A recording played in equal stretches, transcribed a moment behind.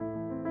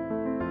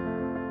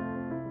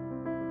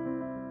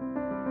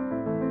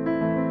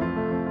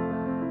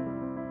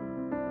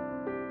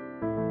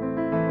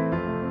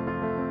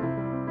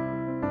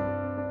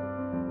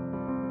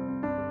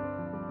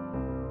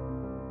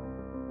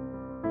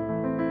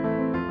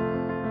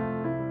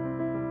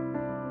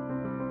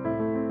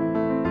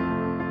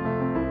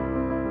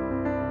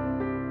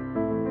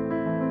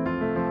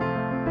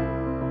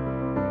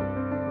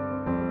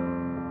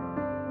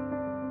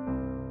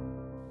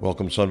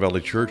Welcome, Sun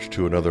Valley Church,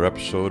 to another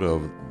episode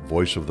of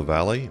Voice of the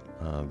Valley.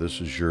 This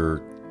is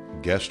your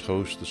guest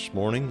host this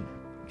morning,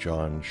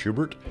 John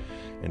Schubert,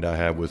 and I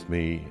have with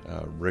me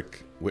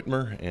Rick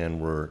Whitmer,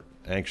 and we're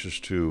anxious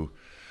to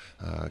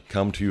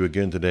come to you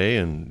again today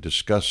and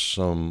discuss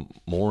some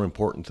more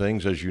important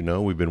things. As you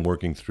know, we've been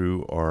working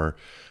through our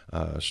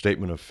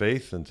statement of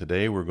faith, and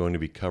today we're going to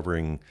be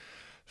covering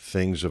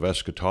things of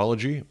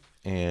eschatology,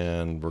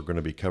 and we're going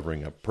to be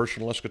covering a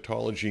personal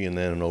eschatology and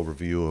then an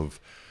overview of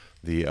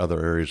the other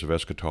areas of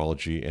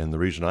eschatology. And the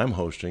reason I'm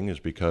hosting is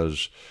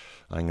because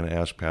I'm going to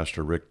ask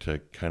Pastor Rick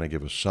to kind of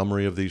give a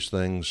summary of these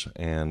things,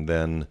 and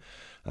then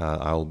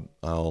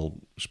I'll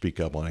speak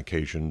up on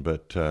occasion.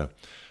 But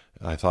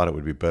I thought it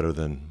would be better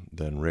than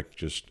Rick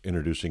just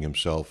introducing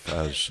himself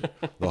as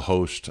the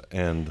host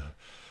and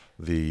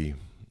the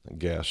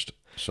guest.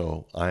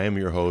 So I am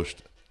your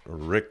host.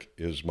 Rick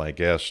is my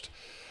guest,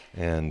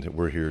 and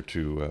we're here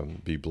to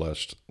be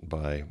blessed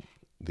by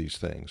these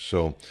things.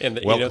 So, and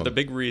welcome. The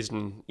big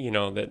reason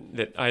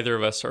that either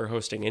of us are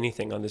hosting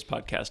anything on this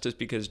podcast is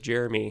because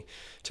Jeremy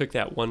took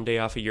that one day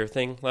off a year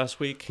thing last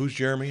week. Who's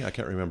Jeremy? I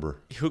can't remember.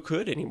 Who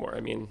could anymore? I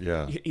mean,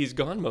 yeah, he's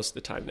gone most of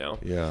the time now.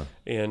 Yeah,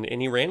 and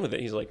he ran with it.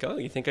 He's like, "Oh,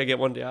 you think I get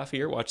one day off a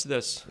year? Watch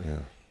this." Yeah.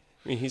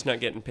 I mean, he's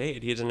not getting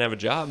paid. He doesn't have a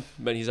job,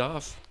 but he's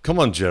off. Come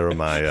on,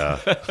 Jeremiah.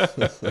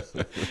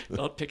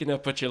 Not picking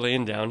up what you're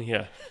laying down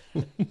here.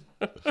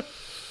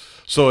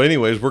 So,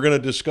 anyways, we're going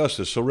to discuss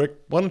this. So, Rick,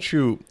 why don't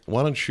you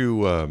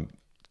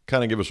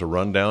kind of give us a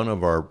rundown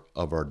of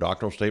our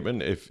doctrinal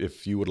statement?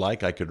 If you would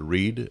like, I could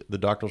read the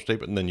doctrinal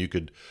statement, and then you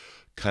could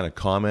kind of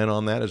comment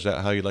on that. Is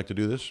that how you'd like to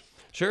do this?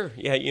 Sure.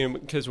 Yeah.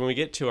 Because when we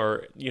get to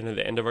our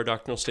the end of our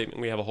doctrinal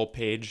statement, we have a whole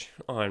page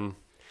on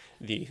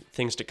the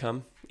things to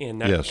come,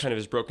 and that kind of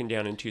is broken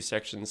down in two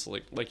sections,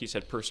 like you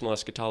said, personal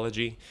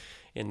eschatology,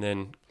 and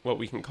then what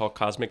we can call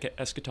cosmic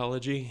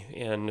eschatology.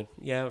 And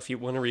yeah, if you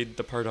want to read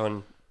the part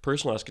on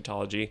personal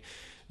eschatology,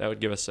 that would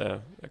give us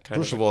a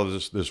kind First of all,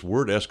 this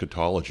word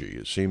eschatology,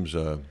 it seems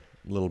a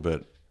little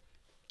bit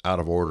out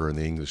of order in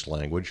the English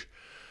language.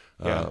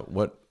 Yeah.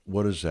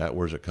 What is that?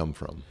 Where does it come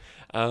from?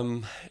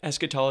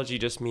 Eschatology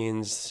just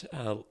means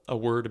a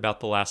word about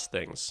the last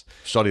things.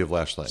 Study of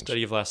last things.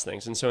 Study of last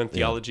things. And so in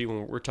theology,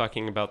 when we're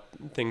talking about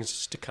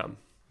things to come,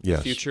 the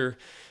future,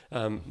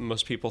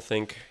 most people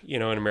think,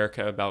 in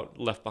America about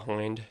Left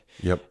Behind.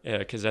 Yep.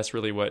 Because that's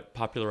really what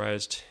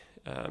popularized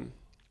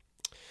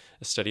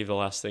a study of the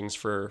last things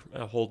for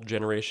a whole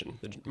generation.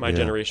 My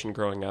generation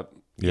growing up,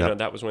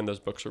 that was when those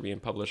books were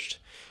being published.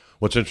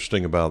 What's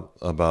interesting about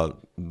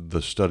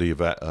the study of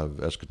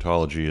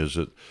eschatology is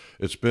that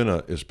it's been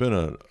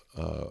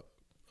a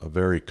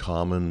very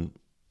common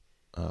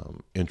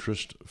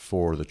interest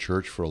for the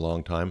church for a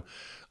long time.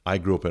 I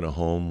grew up in a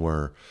home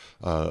where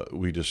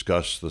we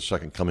discussed the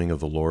second coming of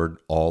the Lord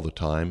all the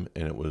time,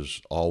 and it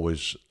was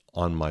always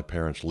on my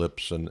parents'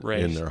 lips and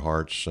in their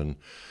hearts. And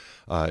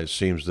it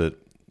seems that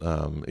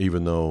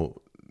even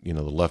though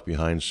the Left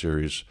Behind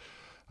series,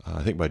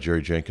 I think by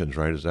Jerry Jenkins,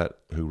 right? Is that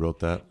who wrote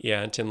that?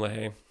 Yeah, and Tim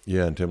LaHaye.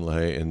 Yeah, and Tim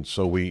LaHaye. And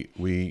so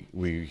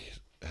we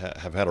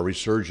have had a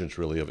resurgence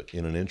really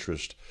in an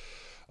interest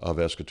of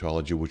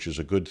eschatology, which is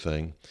a good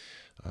thing,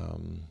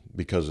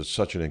 because it's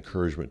such an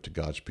encouragement to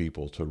God's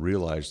people to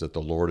realize that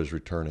the Lord is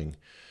returning,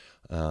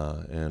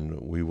 and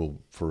we will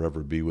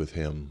forever be with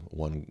Him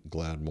one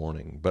glad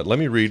morning. But let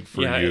me read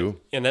for you.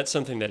 And that's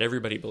something that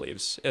everybody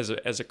believes as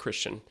a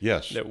Christian.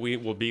 Yes. That we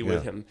will be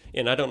with Him.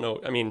 And I don't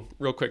know,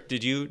 real quick,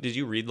 did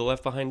you read the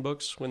Left Behind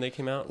books when they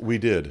came out? We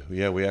did.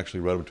 Yeah, we actually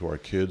read them to our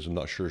kids. I'm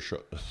not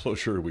so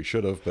sure we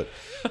should have, but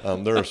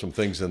there are some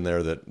things in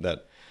there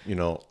that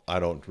I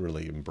don't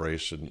really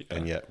embrace,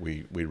 and yet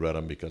we read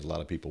them because a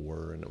lot of people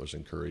were, and it was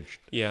encouraged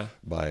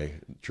by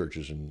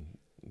churches and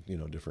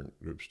different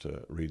groups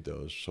to read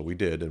those. So we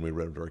did, and we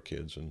read them to our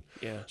kids, and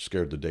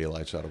scared the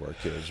daylights out of our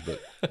kids,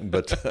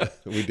 but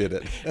we did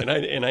it.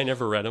 and I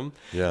never read them.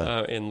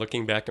 Yeah. And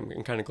looking back,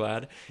 I'm kind of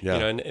glad. Yeah.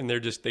 And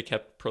they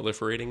kept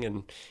proliferating,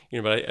 and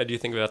but I do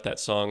think about that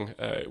song,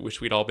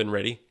 "Wish We'd All Been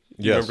Ready."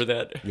 Do you remember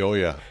that? Oh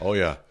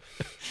yeah.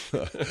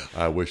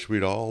 I wish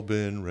we'd all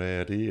been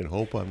ready, and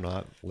hope I'm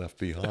not left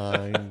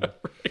behind.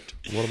 Right.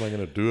 What am I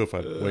going to do if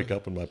I wake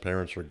up and my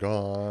parents are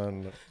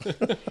gone?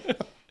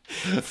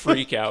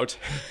 Freak out.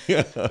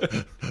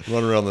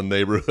 Run around the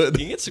neighborhood. You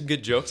can get some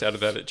good jokes out of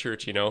that at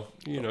church,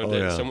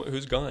 someone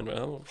who's gone.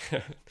 Well,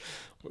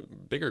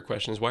 bigger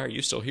question is, why are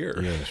you still here?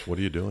 Yes, what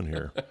are you doing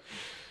here?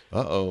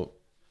 Uh-oh.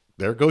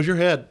 There goes your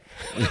head.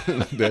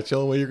 That's the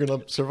only way you're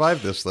going to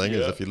survive this thing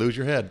is if you lose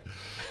your head.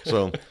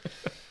 So,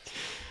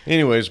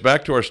 anyways,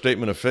 back to our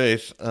statement of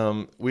faith.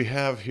 We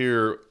have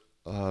here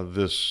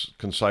this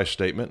concise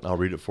statement. I'll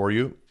read it for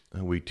you.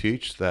 We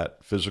teach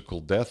that physical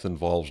death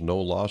involves no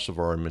loss of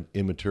our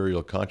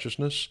immaterial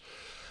consciousness,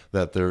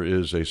 that there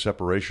is a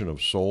separation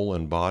of soul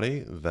and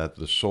body, that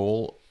the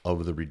soul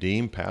of the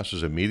redeemed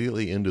passes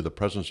immediately into the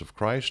presence of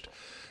Christ,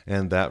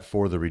 and that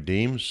for the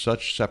redeemed,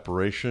 such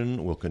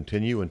separation will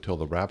continue until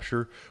the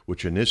rapture,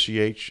 which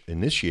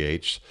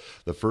initiates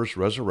the first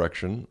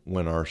resurrection,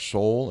 when our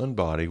soul and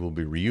body will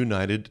be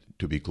reunited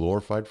to be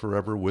glorified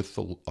forever with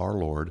our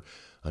Lord.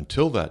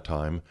 Until that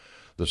time,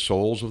 the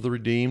souls of the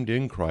redeemed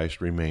in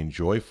Christ remain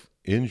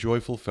in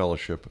joyful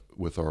fellowship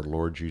with our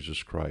Lord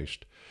Jesus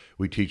Christ.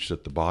 We teach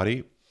that the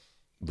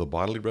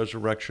bodily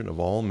resurrection of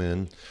all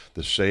men,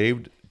 the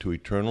saved to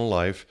eternal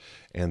life,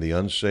 and the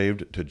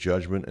unsaved to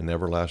judgment and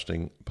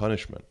everlasting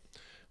punishment.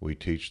 We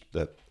teach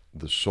that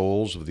the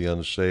souls of the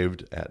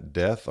unsaved at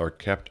death are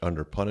kept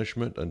under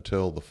punishment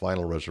until the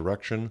final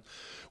resurrection,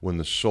 when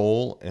the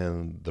soul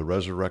and the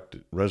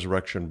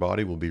resurrection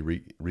body will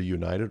be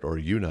reunited or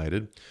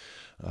united.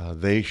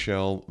 They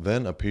shall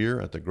then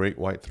appear at the great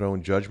white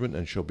throne judgment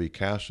and shall be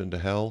cast into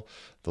hell,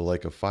 the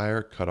lake of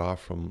fire, cut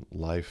off from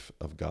life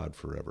of God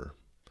forever.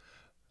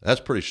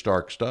 That's pretty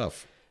stark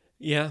stuff.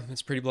 Yeah,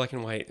 it's pretty black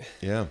and white.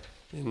 Yeah.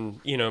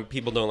 And,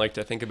 people don't like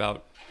to think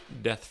about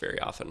death very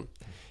often.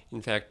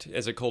 In fact,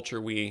 as a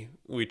culture, we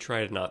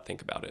try to not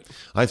think about it.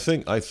 I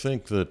think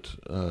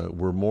that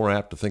we're more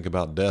apt to think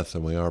about death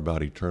than we are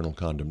about eternal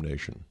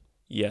condemnation.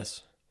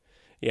 Yes.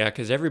 Yeah,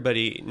 because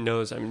everybody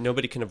knows,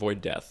 nobody can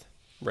avoid death,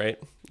 right,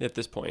 at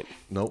this point.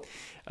 Nope.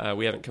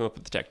 We haven't come up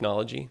with the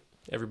technology.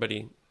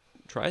 Everybody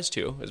tries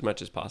to, as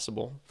much as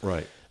possible.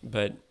 Right.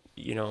 But,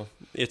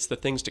 it's the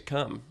things to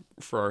come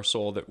for our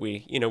soul that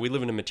we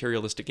live in a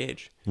materialistic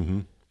age. Mm-hmm.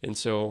 And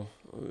so,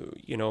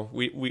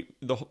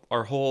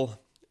 our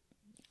whole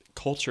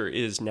culture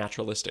is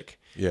naturalistic.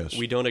 Yes.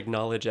 We don't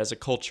acknowledge as a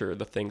culture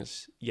the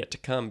things yet to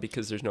come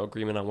because there's no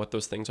agreement on what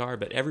those things are,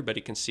 but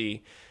everybody can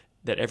see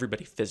that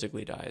everybody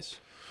physically dies.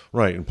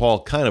 Right, and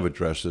Paul kind of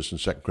addressed this in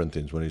 2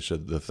 Corinthians when he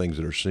said the things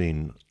that are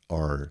seen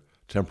are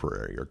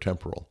temporary or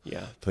temporal.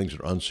 Yeah. Things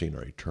that are unseen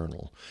are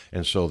eternal.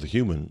 And so the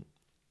human,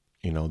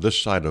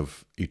 this side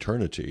of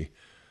eternity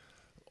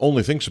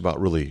only thinks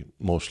about really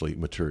mostly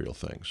material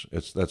things.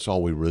 That's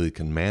all we really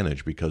can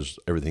manage because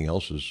everything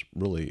else is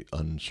really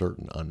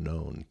uncertain,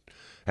 unknown,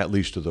 at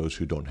least to those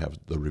who don't have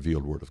the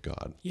revealed Word of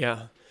God.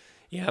 Yeah.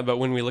 Yeah, but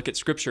when we look at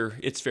Scripture,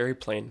 it's very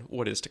plain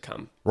what is to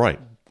come. Right.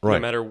 No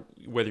matter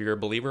whether you're a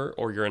believer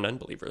or you're an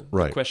unbeliever.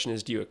 Right. The question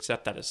is, do you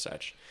accept that as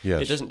such?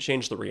 Yes. It doesn't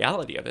change the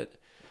reality of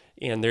it.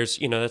 And there's,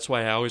 that's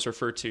why I always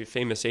refer to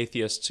famous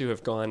atheists who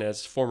have gone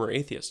as former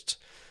atheists,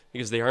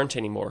 because they aren't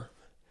anymore.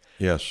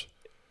 Yes.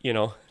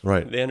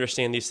 Right. They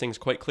understand these things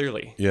quite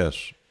clearly.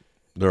 Yes.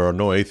 There are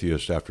no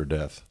atheists after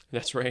death.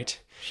 That's right.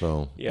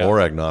 So,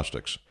 or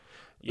agnostics.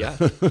 Yeah.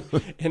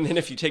 And then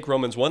if you take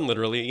Romans 1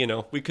 literally,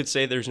 we could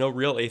say there's no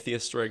real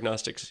atheists or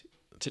agnostics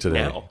today.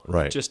 Now.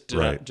 Right. Just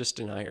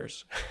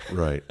deniers.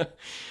 Right.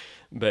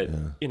 But,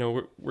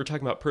 we're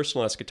talking about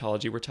personal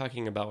eschatology. We're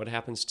talking about what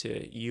happens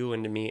to you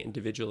and to me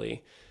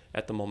individually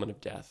at the moment of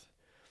death.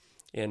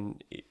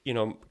 And,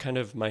 kind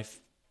of my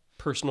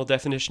personal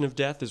definition of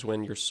death is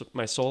when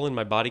my soul and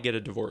my body get a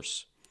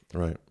divorce.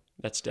 Right.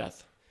 That's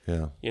death.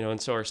 Yeah.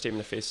 And so our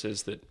statement of faith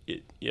says that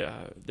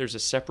there's a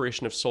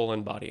separation of soul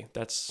and body.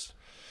 That's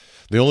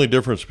the only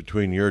difference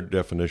between your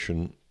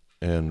definition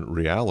and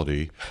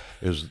reality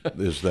is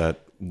that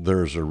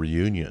there's a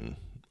reunion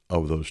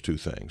of those two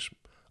things,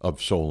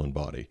 of soul and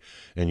body.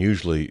 And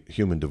usually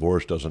human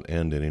divorce doesn't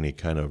end in any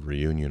kind of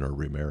reunion or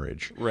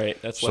remarriage. Right.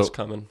 That's less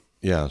common.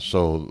 Yeah,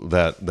 so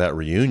that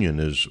reunion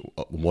is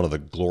one of the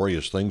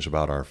glorious things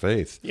about our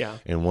faith,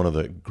 and one of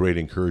the great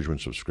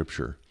encouragements of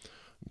Scripture.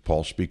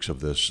 Paul speaks of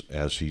this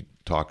as he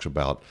talks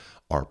about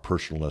our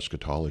personal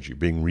eschatology,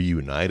 being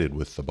reunited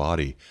with the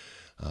body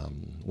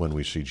when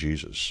we see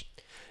Jesus.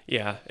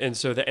 Yeah, and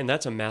so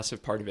that's a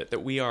massive part of it,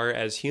 that we are,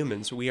 as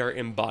humans, we are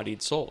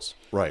embodied souls.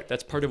 Right.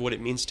 That's part of what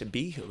it means to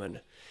be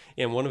human.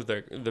 And one of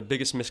the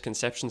biggest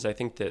misconceptions I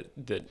think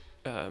that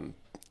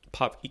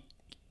pop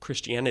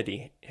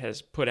Christianity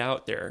has put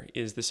out there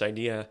is this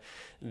idea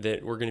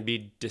that we're going to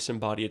be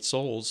disembodied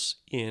souls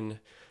in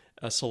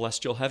a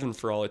celestial heaven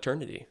for all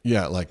eternity.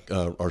 Yeah, like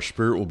our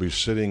spirit will be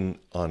sitting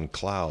on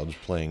clouds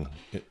playing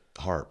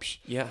harps.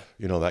 Yeah.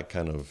 That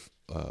kind of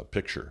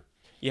picture.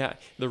 Yeah,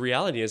 the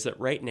reality is that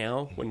right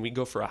now, when we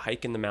go for a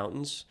hike in the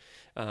mountains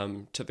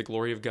to the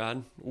glory of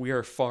God,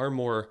 we're far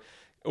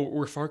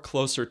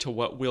closer to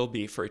what will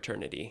be for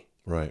eternity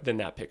than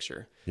that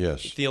picture.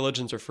 Yes.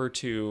 Theologians refer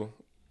to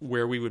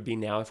where we would be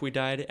now if we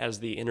died as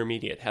the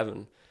intermediate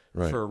heaven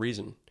for a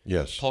reason.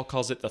 Yes. Paul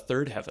calls it the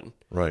third heaven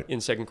in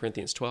 2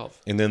 Corinthians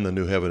 12. And then the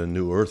new heaven and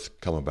new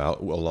earth come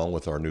about along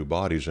with our new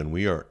bodies, and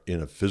we are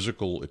in a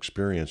physical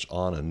experience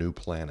on a new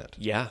planet.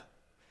 Yeah.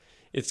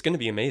 It's going to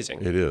be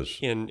amazing. It is.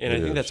 And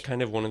I think that's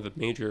kind of one of the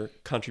major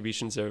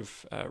contributions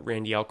of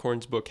Randy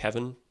Alcorn's book,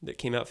 Heaven, that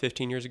came out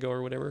 15 years ago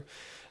or whatever,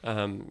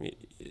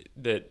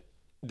 that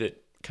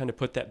kind of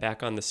put that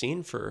back on the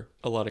scene for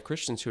a lot of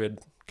Christians who had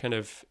kind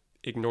of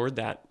ignored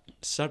that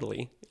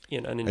subtly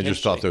and unintentionally. I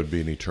just thought there would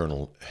be an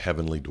eternal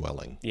heavenly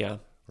dwelling. Yeah.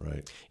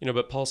 Right.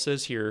 But Paul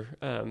says here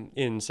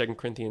in 2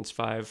 Corinthians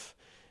 5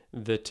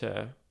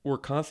 that we're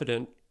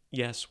confident,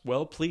 yes,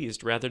 well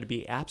pleased, rather to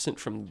be absent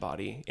from the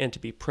body and to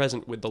be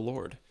present with the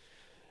Lord.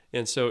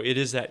 And so it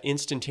is that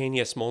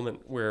instantaneous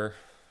moment where,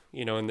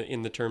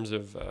 in the terms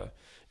of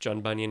John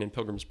Bunyan in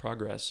Pilgrim's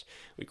Progress.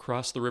 We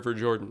cross the River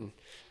Jordan,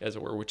 as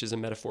it were, which is a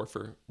metaphor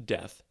for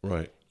death.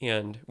 Right.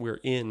 And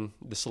we're in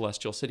the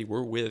celestial city.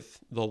 We're with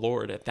the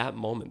Lord at that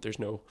moment. There's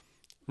no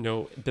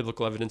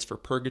biblical evidence for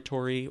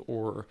purgatory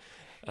or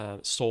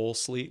soul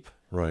sleep.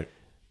 Right.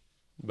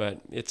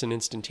 But it's an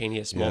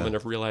instantaneous moment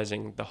of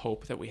realizing the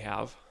hope that we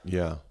have.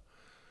 Yeah.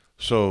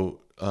 So,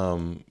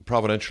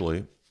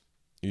 providentially,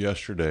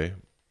 yesterday,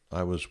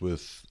 I was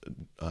with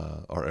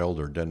our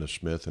elder, Dennis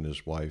Smith, and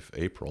his wife,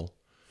 April.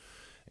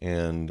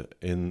 And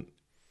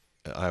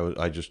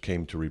I just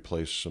came to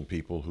replace some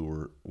people who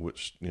were,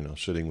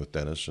 sitting with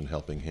Dennis and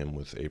helping him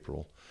with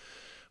April,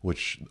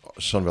 which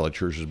Sun Valley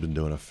Church has been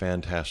doing a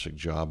fantastic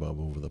job of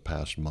over the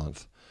past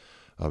month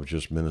of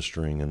just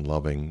ministering and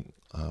loving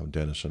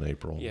Dennis and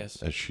April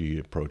as she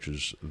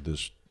approaches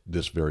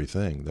this very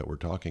thing that we're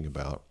talking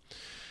about.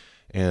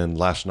 And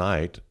last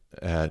night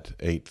at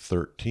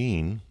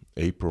 8:13,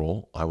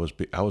 April, I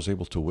was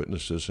able to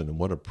witness this, and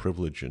what a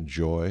privilege and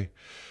joy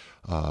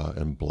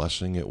and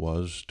blessing it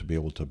was to be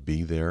able to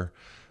be there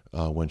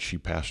when she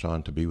passed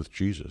on to be with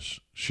Jesus.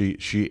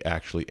 She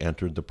actually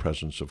entered the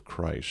presence of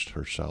Christ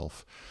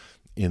herself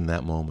in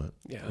that moment.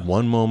 Yeah.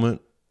 One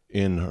moment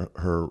in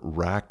her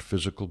racked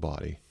physical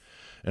body,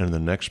 and in the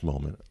next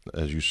moment,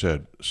 as you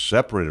said,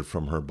 separated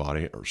from her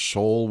body, her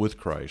soul with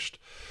Christ,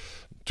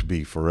 to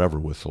be forever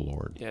with the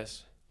Lord.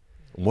 Yes.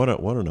 What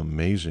an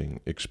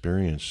amazing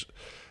experience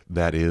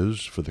that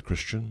is for the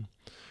Christian.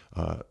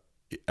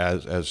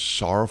 As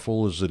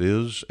sorrowful as it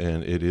is,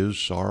 and it is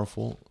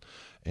sorrowful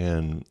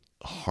and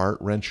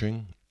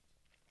heart-wrenching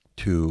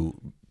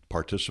to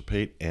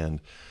participate,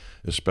 and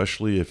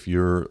especially if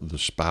you're the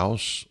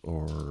spouse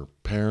or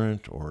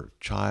parent or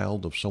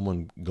child of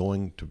someone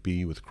going to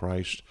be with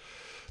Christ,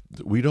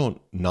 we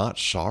don't not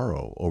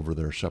sorrow over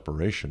their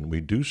separation.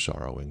 We do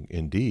sorrow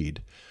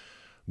indeed,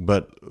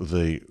 but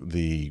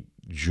the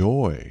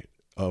joy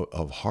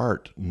of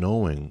heart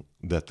knowing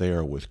that they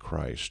are with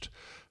Christ,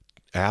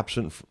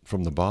 absent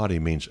from the body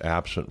means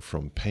absent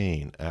from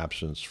pain,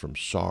 absence from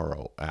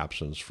sorrow,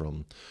 absence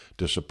from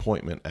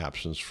disappointment,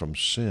 absence from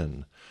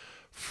sin,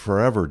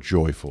 forever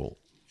joyful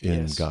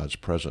in God's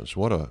presence.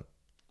 What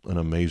an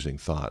amazing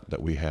thought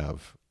that we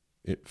have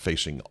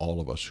facing all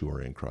of us who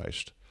are in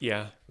Christ.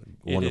 Yeah.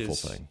 Wonderful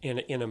thing.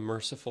 And a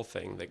merciful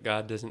thing that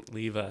God doesn't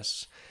leave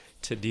us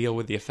to deal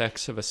with the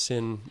effects of a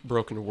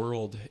sin-broken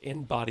world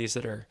in bodies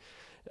that are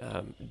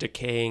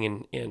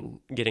decaying and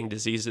getting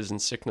diseases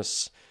and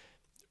sickness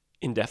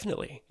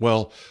indefinitely.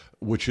 Well,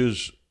 which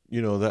is,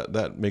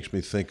 that makes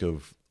me think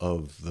of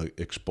the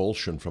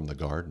expulsion from the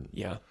garden.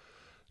 Yeah.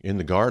 In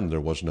the garden,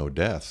 there was no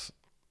death.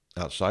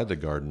 Outside the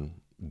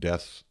garden,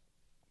 death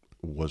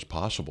was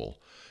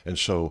possible. And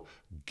so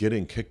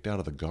getting kicked out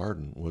of the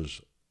garden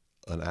was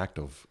an act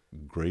of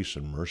grace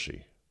and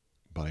mercy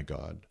by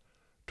God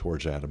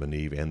towards Adam and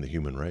Eve and the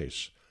human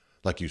race.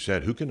 Like you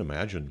said, who can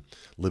imagine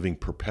living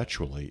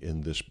perpetually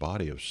in this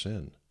body of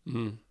sin?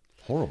 Mm.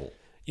 Horrible.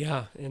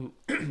 Yeah, and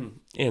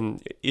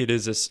it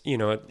is this,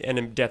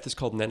 and death is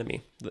called an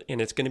enemy,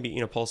 and it's going to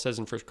be, Paul says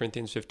in 1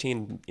 Corinthians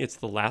 15, it's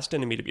the last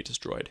enemy to be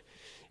destroyed.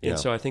 And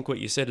so I think what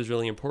you said is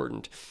really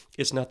important.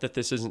 It's not that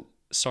this isn't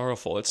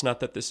sorrowful. It's not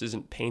that this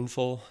isn't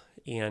painful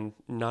and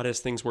not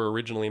as things were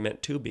originally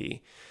meant to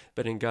be,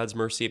 but in God's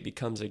mercy, it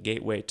becomes a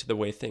gateway to the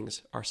way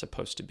things are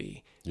supposed to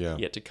be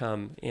yet to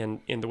come. And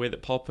in the way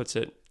that Paul puts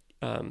it,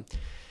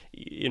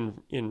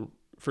 in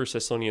 1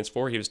 Thessalonians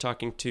 4, he was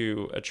talking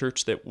to a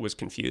church that was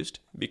confused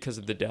because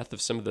of the death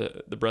of some of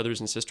the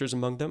brothers and sisters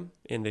among them,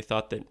 and they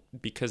thought that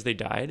because they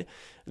died,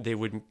 they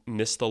would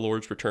miss the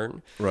Lord's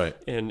return. Right.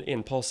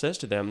 And Paul says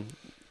to them,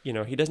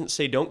 he doesn't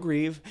say, don't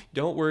grieve,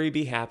 don't worry,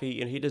 be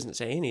happy, and he doesn't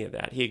say any of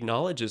that. He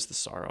acknowledges the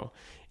sorrow,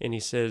 and he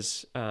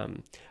says,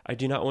 I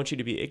do not want you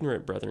to be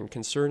ignorant, brethren,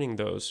 concerning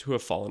those who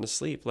have fallen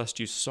asleep, lest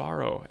you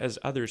sorrow as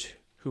others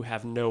who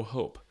have no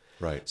hope.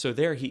 Right. So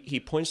there he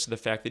points to the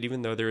fact that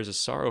even though there is a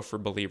sorrow for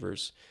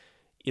believers,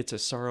 it's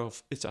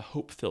a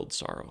hope-filled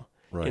sorrow.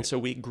 Right. And so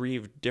we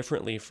grieve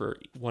differently for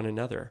one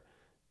another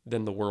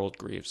than the world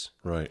grieves,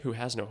 who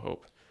has no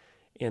hope.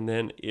 And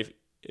then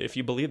if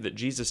you believe that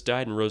Jesus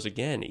died and rose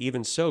again,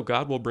 even so,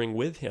 God will bring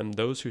with him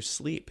those who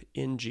sleep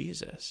in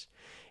Jesus.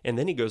 And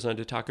then he goes on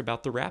to talk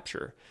about the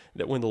rapture,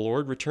 that when the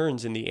Lord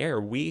returns in the air,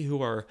 we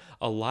who are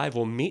alive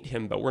will meet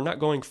him, but we're not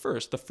going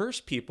first. The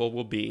first people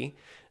will be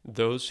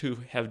those who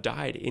have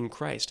died in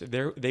Christ.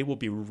 They will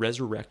be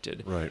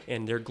resurrected,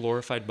 and their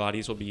glorified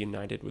bodies will be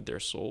united with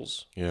their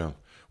souls. Yeah.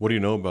 What do you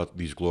know about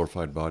these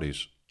glorified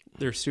bodies?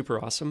 They're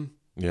super awesome.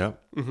 Yeah.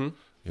 Mm-hmm.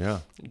 Yeah.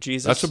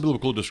 Jesus. That's a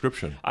biblical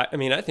description. I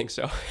think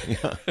so.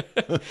 Yeah.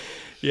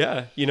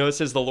 Yeah. It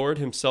says the Lord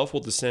himself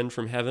will descend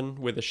from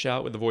heaven with a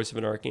shout, with the voice of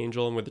an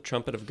archangel, and with the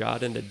trumpet of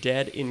God, and the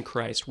dead in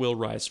Christ will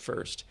rise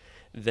first.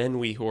 Then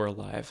we who are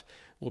alive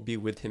will be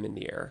with him in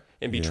the air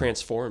and be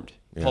transformed.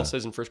 Yeah. Paul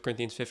says in 1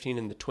 Corinthians 15,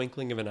 in the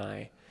twinkling of an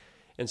eye.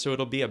 And so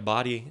it'll be a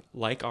body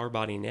like our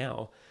body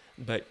now,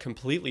 but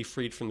completely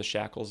freed from the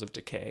shackles of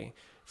decay,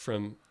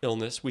 from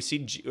illness. We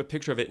see a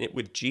picture of it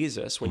with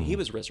Jesus when he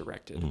was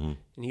resurrected, and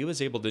he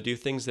was able to do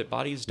things that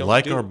bodies don't do.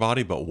 Like our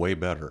body, but way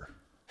better.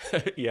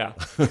 Yeah.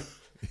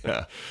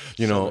 Yeah.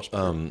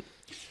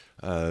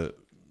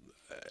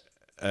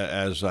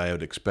 As I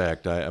would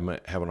expect, I'm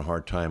having a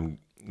hard time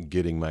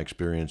getting my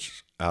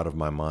experience out of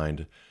my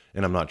mind,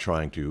 and I'm not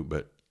trying to,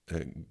 but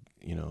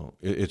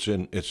it's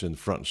in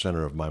front and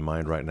center of my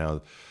mind right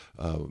now.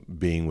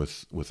 Being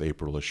with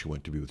April as she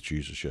went to be with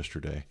Jesus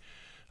yesterday,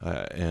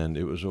 and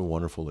it was a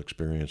wonderful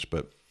experience.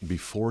 But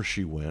before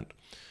she went,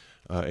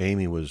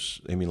 Amy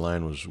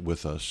Lyon was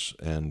with us,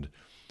 and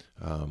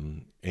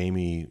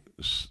Amy,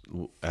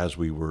 as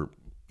we were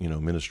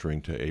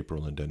ministering to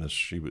April and Dennis,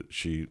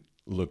 she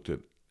looked at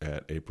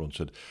April and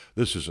said,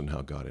 "This isn't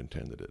how God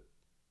intended it."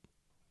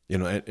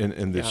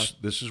 And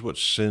this is what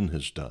sin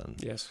has done.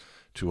 Yes.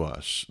 To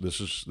us. This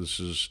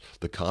is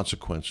the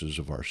consequences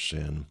of our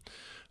sin,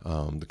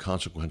 the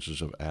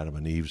consequences of Adam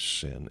and Eve's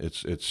sin.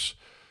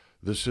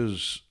 This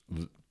is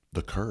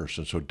the curse,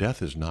 and so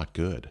death is not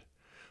good,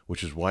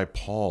 which is why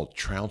Paul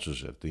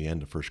trounces at the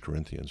end of 1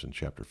 Corinthians in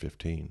chapter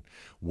 15.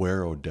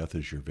 Where, O death,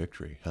 is your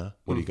victory? Huh?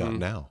 What do you got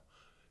now?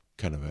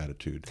 Kind of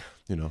attitude.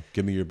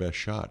 Give me your best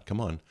shot.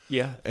 Come on.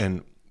 Yeah.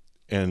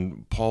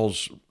 And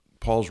Paul's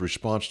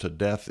response to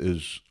death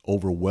is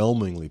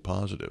overwhelmingly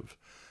positive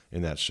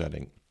in that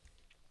setting.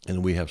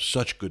 And we have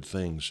such good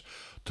things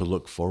to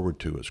look forward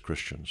to as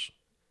Christians.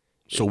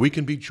 So we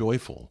can be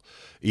joyful,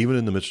 even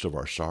in the midst of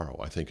our sorrow,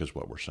 I think is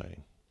what we're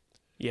saying.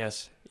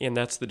 Yes, and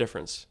that's the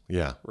difference.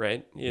 Yeah.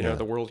 Right?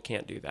 The world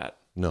can't do that.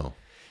 No.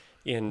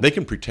 And they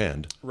can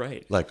pretend.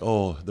 Right. Like,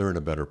 oh, they're in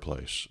a better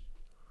place.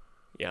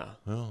 Yeah.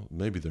 Well,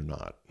 maybe they're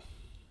not.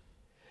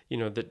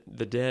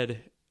 The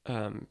dead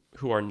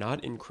who are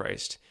not in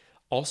Christ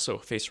also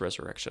face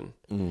resurrection.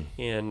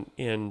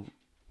 And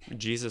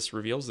Jesus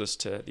reveals this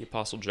to the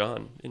Apostle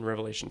John in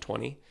Revelation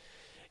 20.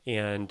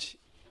 And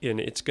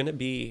it's going to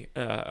be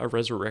a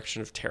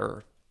resurrection of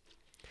terror.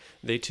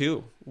 They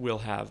too will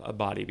have a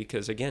body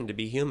because, again, to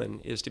be human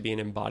is to be an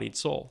embodied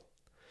soul.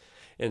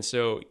 And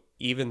so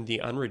even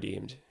the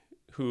unredeemed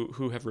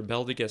who have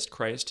rebelled against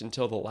Christ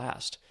until the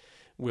last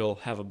will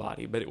have a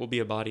body, but it will be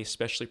a body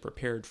specially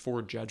prepared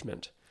for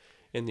judgment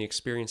and the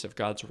experience of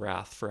God's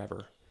wrath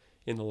forever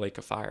in the lake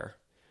of fire,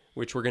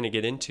 which we're going to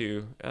get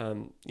into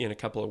in a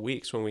couple of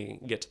weeks when we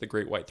get to the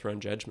Great White Throne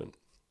Judgment.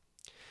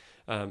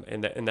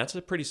 And that's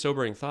a pretty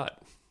sobering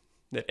thought,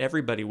 that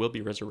everybody will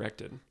be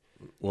resurrected.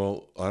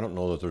 Well, I don't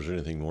know that there's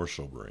anything more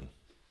sobering.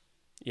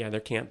 Yeah,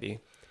 there can't be.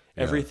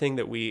 Yeah. Everything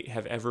that we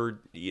have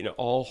ever,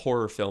 all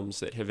horror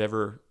films that have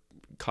ever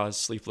caused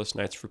sleepless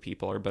nights for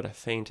people are but a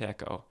faint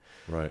echo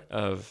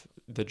of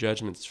the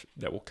judgments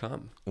that will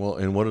come. Well,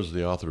 and what does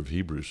the author of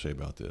Hebrews say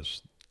about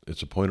this?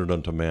 It's appointed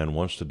unto man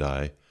once to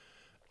die,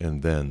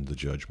 and then the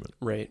judgment.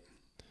 Right.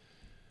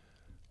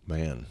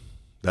 Man,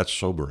 that's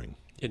sobering.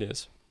 It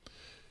is.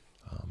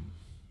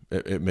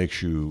 It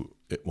makes you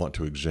want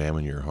to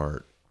examine your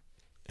heart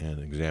and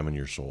examine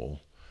your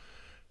soul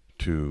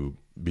to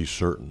be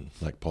certain,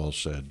 like Paul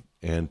said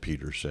and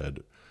Peter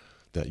said,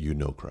 that you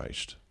know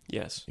Christ.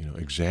 Yes.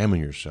 Examine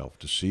yourself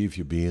to see if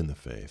you be in the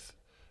faith.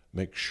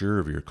 Make sure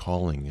of your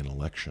calling and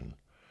election.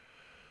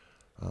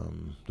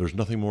 There's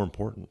nothing more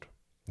important.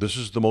 This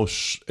is the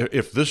most,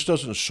 if this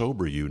doesn't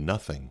sober you,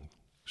 nothing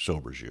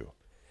sobers you.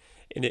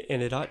 And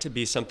it ought to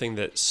be something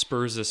that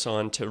spurs us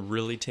on to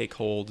really take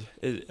hold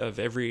of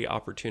every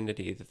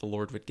opportunity that the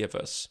Lord would give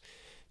us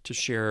to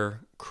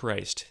share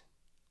Christ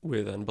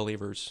with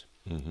unbelievers.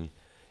 Mm-hmm.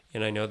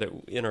 And I know that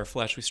in our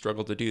flesh we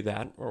struggle to do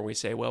that, or we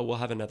say, well, we'll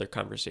have another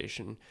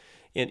conversation.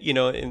 And,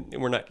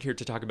 and we're not here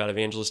to talk about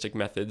evangelistic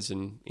methods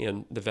and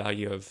the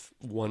value of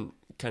one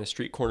kind of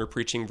street corner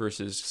preaching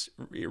versus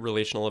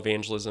relational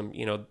evangelism.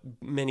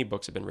 Many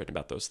books have been written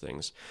about those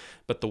things.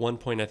 But the one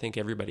point I think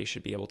everybody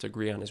should be able to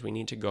agree on is we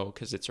need to go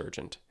because it's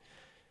urgent.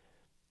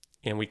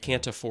 And we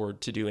can't afford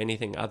to do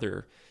anything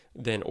other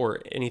than, or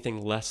anything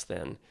less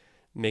than,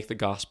 make the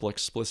gospel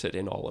explicit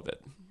in all of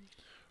it.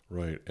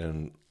 Right.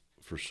 And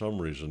for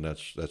some reason,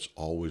 that's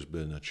always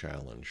been a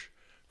challenge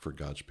for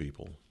God's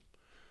people.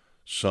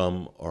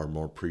 Some are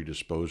more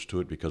predisposed to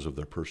it because of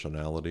their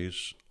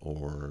personalities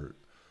or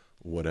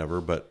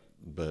whatever,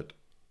 but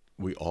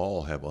we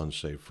all have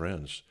unsaved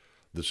friends.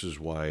 This is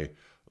why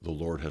the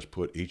Lord has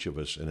put each of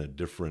us in a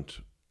different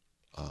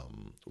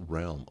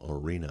realm,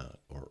 arena,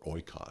 or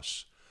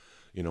oikos.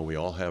 We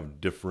all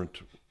have different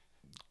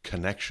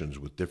connections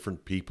with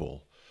different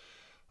people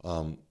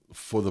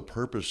for the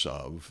purpose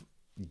of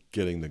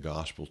getting the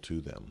gospel to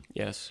them.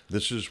 Yes.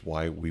 This is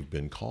why we've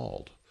been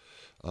called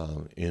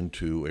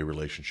into a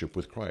relationship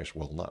with Christ.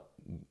 Well,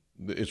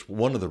 it's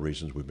one of the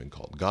reasons we've been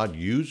called. God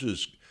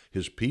uses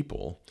his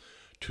people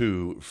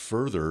to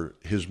further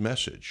his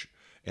message.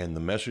 And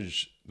the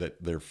message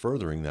that they're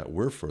furthering, that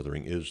we're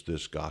furthering, is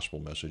this gospel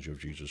message of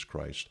Jesus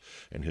Christ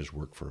and his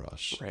work for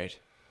us. Right.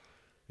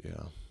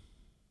 Yeah.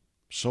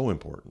 So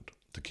important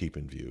to keep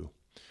in view.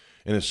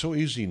 And it's so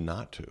easy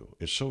not to.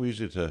 It's so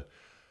easy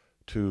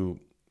to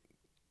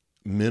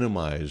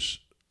minimize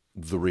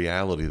the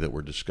reality that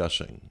we're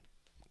discussing,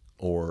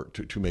 or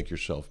to make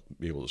yourself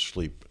be able to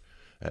sleep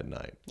at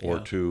night, or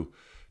to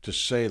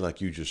say,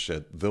 like you just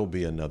said, there'll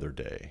be another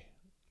day.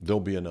 There'll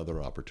be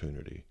another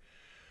opportunity.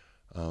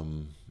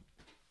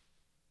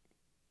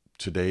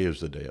 Today is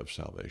the day of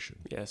salvation.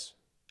 Yes.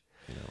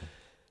 You know.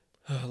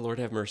 Oh, Lord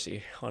have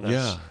mercy on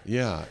us.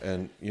 Yeah.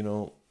 And,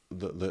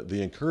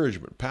 the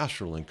encouragement,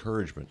 pastoral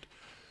encouragement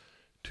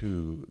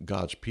to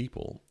God's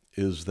people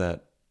is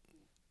that,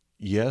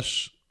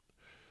 yes,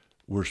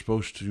 we're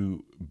supposed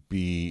to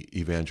be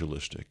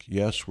evangelistic.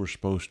 Yes, we're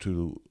supposed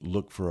to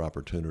look for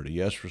opportunity.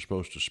 Yes, we're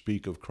supposed to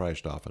speak of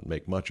Christ often,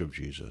 make much of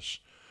Jesus.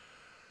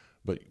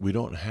 But we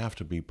don't have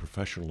to be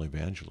professional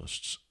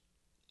evangelists.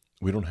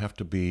 We don't have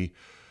to be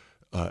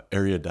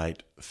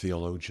erudite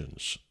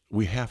theologians.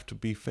 We have to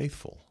be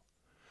faithful.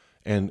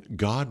 And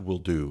God will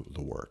do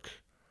the work.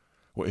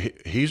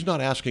 He's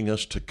not asking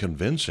us to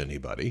convince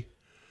anybody.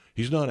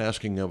 He's not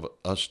asking of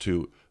us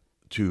to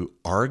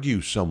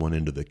argue someone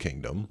into the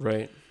kingdom.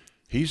 Right.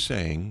 He's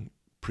saying,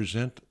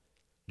 present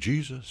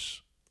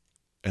Jesus,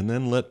 and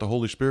then let the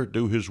Holy Spirit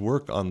do his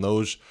work on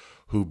those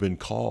who've been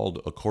called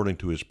according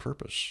to his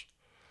purpose,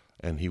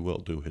 and he will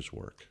do his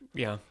work.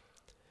 Yeah.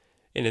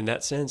 And in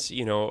that sense,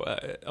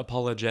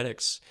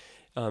 apologetics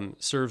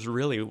serves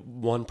really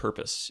one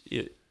purpose.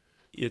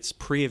 It's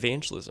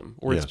pre-evangelism,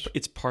 or Yes.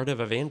 it's part of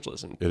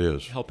evangelism. It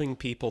is. Helping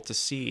people to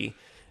see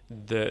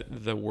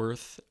the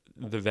worth,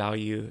 the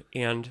value,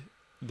 and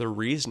the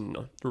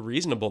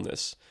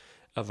reasonableness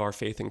of our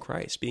faith in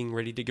Christ, being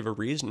ready to give a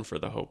reason for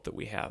the hope that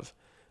we have,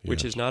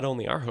 which is not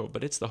only our hope,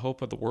 but it's the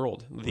hope of the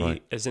world,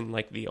 Right. as in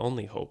like the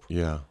only hope.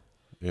 Yeah.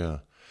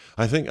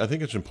 I think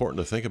it's important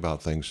to think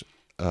about things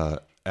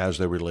as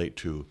they relate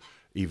to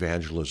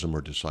evangelism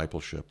or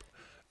discipleship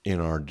in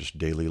our just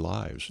daily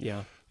lives.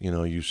 Yeah.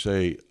 You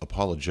say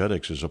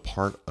apologetics is a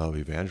part of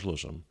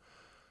evangelism,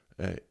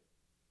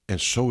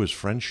 and so is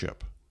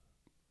friendship.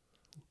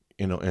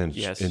 And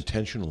Yes.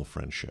 intentional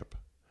friendship.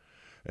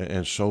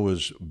 And so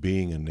is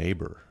being a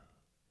neighbor.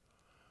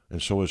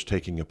 And so is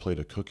taking a plate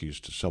of cookies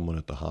to someone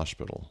at the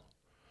hospital.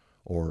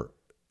 Or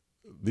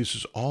this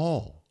is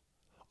all.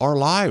 Our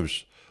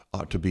lives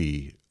ought to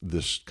be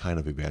this kind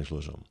of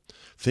evangelism.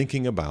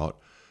 Thinking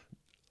about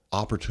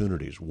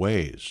opportunities,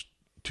 ways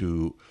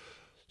to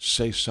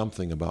say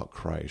something about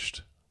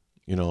Christ.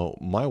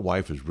 My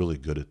wife is really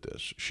good at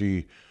this.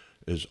 She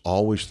is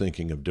always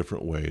thinking of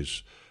different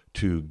ways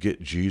to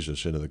get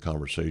Jesus into the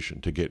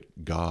conversation, to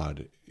get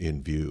God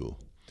in view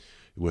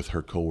with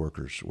her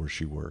coworkers where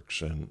she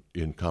works, and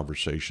in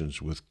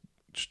conversations with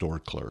store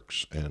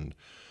clerks, and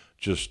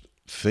just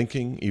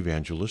thinking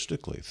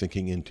evangelistically,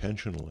 thinking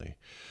intentionally,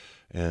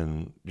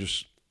 and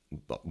just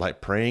by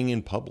praying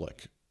in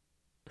public,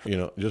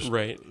 just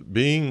Right.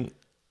 being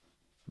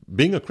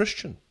a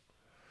Christian,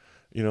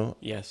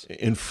 Yes.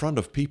 in front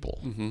of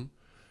people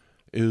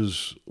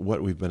is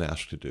what we've been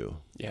asked to do.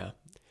 Yeah.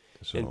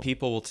 So, And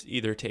people will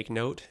either take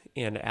note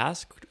and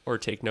ask, or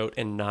take note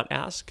and not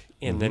ask.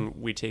 And then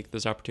we take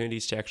those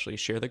opportunities to actually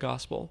share the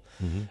gospel.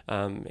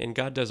 And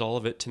God does all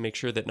of it to make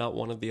sure that not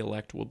one of the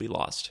elect will be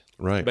lost.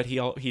 Right. But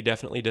he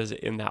definitely does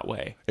it in that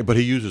way. But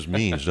he uses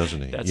means,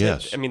 doesn't he? That's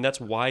Yes. it. I mean, that's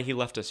why he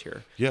left us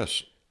here.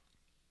 Yes.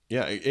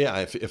 Yeah.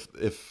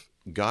 If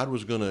God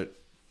was going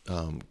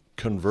to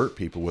convert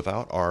people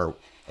without our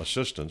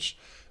assistance,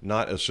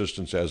 not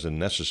assistance as in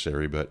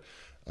necessary, but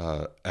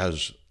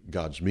as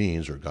God's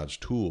means or God's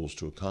tools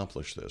to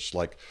accomplish this,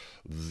 like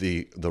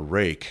the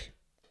rake,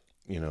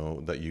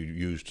 that you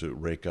use to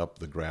rake up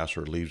the grass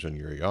or leaves in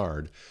your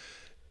yard,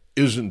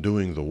 isn't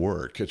doing the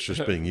work. It's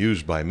just being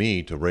used by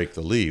me to rake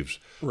the leaves.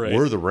 Right.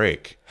 We're the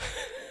rake.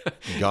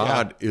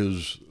 God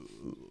is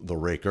the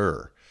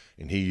raker,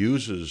 and he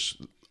uses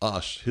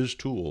us, his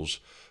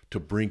tools, to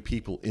bring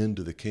people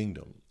into the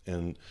kingdom.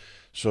 And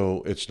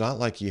so it's not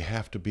like you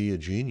have to be a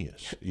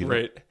genius.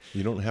 Right.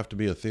 You don't have to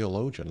be a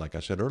theologian. Like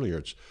I said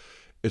earlier,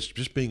 it's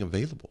just being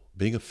available,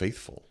 being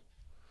faithful,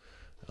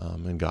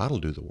 and God will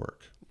do the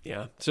work.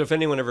 Yeah. So if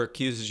anyone ever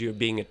accuses you of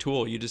being a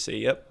tool, you just say,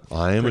 "Yep,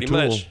 I am a pretty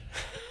tool. much."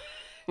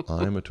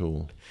 I am a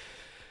tool.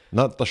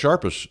 Not the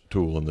sharpest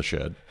tool in the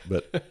shed,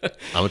 but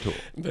I'm a tool.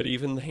 But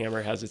even the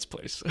hammer has its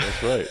place.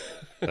 That's right.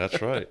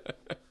 That's right.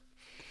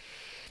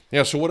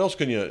 Yeah, so what else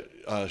can you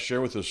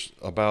share with us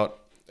about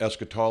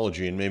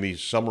eschatology, and maybe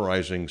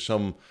summarizing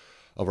some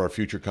of our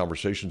future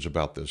conversations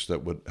about this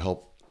that would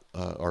help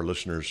our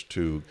listeners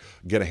to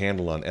get a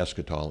handle on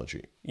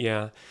eschatology?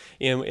 Yeah.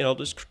 And I'll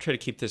just try to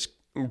keep this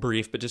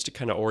brief, but just to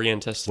kind of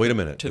orient us. Wait a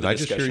minute. To Did the I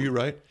just discussion. hear you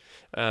right?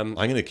 I'm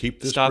going to keep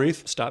this Stop,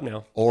 brief? Stop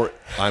now. Or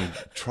I'm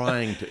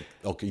trying to...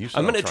 Okay, you said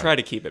I'm going to try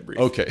to keep it brief.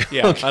 Okay.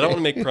 Yeah, Okay. I don't want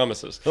to make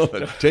promises.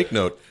 Take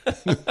note.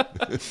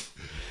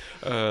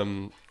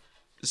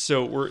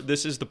 So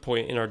this is the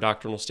point in our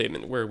doctrinal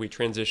statement where we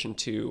transition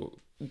to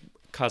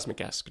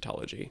cosmic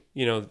eschatology,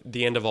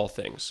 the end of all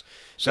things.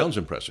 Sounds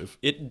impressive.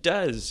 It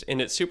does,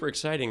 and it's super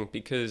exciting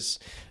because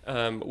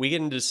we get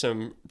into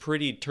some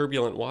pretty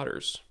turbulent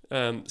waters.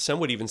 Some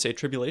would even say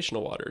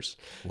tribulational waters.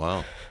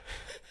 Wow.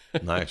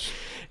 Nice.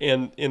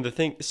 And the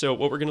thing, so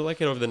what we're going to look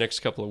at over the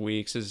next couple of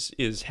weeks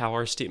is how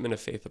our statement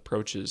of faith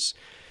approaches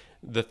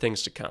the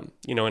things to come.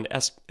 In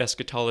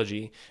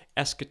eschatology,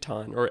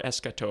 eschaton or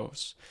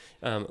eschatos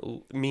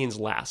means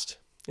last.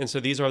 And so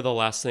these are the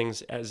last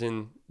things as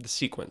in the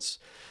sequence.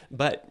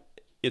 But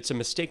it's a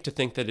mistake to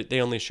think that they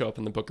only show up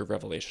in the book of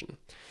Revelation.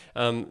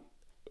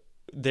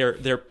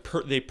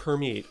 They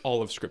permeate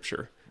all of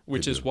Scripture,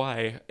 which is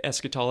why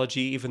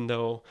eschatology, even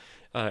though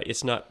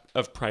it's not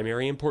of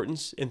primary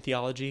importance in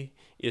theology,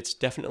 it's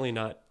definitely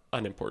not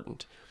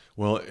unimportant.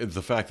 Well,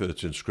 the fact that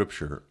it's in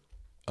Scripture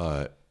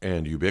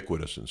and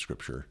ubiquitous in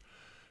Scripture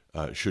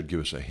should give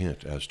us a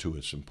hint as to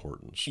its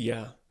importance.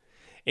 Yeah.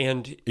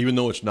 And even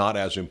though it's not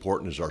as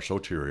important as our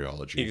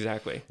soteriology,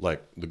 exactly,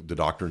 like the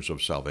doctrines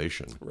of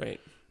salvation, right?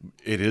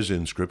 It is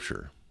in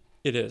Scripture.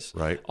 It is,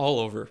 right, all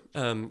over.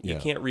 You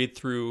can't read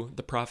through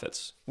the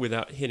prophets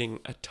without hitting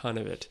a ton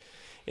of it,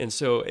 and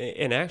so,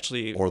 and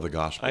actually, or the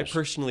Gospels. I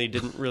personally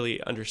didn't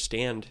really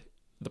understand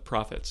the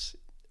prophets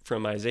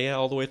from Isaiah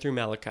all the way through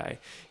Malachi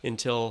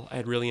until I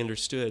had really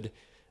understood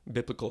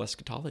biblical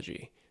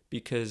eschatology,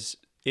 because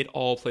it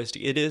all plays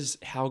together. It is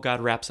how God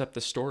wraps up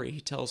the story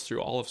He tells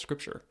through all of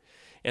Scripture.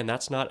 And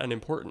that's not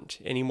unimportant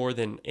any more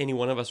than any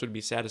one of us would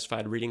be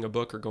satisfied reading a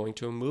book or going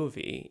to a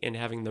movie and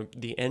having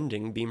the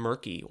ending be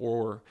murky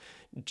or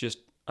just,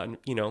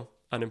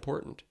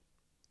 unimportant,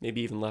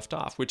 maybe even left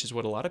off, which is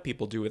what a lot of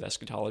people do with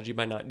eschatology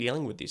by not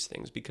dealing with these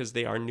things because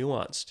they are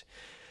nuanced.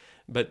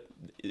 But,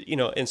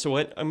 and so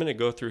what I'm going to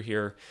go through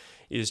here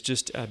is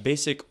just a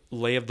basic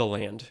lay of the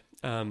land.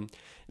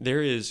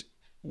 There is,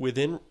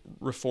 within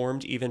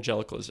Reformed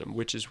evangelicalism,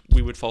 which is,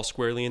 we would fall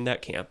squarely in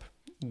that camp,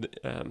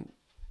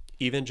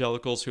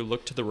 evangelicals who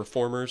look to the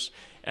reformers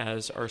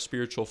as our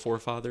spiritual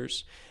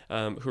forefathers,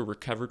 who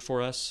recovered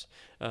for us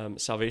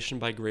salvation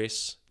by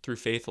grace through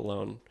faith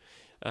alone,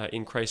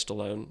 in Christ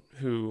alone,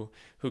 who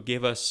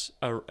gave us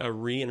a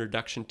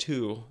reintroduction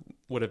to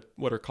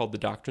what are called the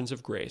doctrines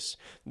of grace.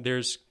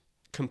 There's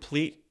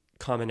complete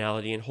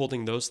commonality in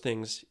holding those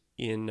things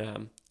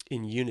in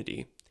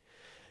unity,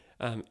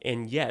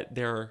 and yet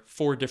there are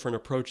 4 different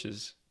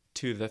approaches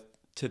to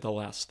the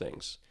last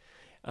things.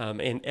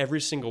 And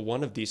every single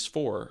one of these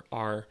 4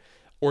 are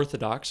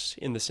orthodox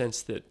in the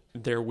sense that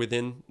they're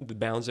within the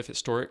bounds of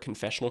historic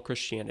confessional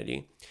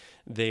Christianity.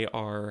 They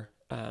are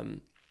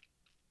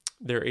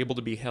they're able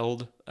to be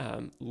held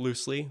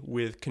loosely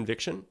with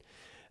conviction,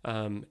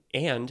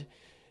 and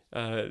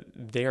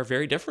they are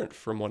very different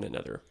from one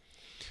another.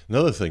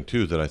 Another thing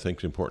too that I think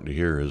is important to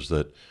hear is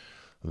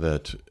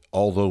that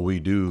although we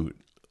do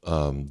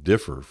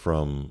differ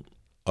from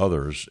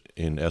others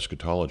in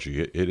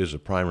eschatology, it is a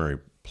primary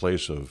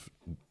place of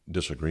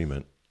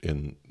disagreement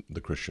in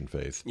the Christian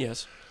faith.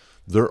 Yes.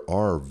 There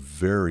are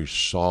very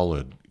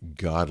solid,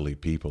 godly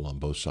people on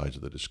both sides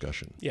of the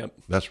discussion. Yep.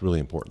 That's really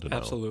important to know.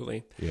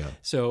 Absolutely. Yeah.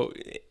 So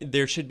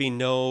there should be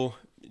no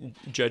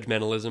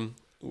judgmentalism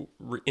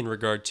in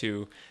regard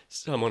to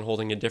someone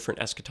holding a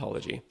different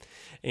eschatology.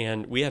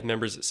 And we have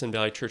members at Sin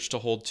Valley Church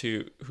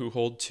who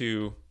hold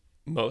to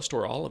most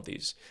or all of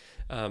these.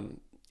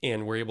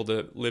 And we're able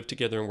to live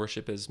together and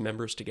worship as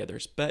members together.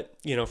 But,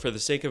 for the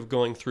sake of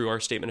going through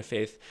our statement of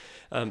faith,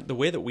 the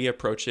way that we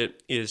approach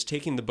it is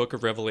taking the book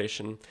of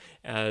Revelation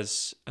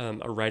as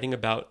a writing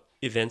about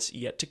events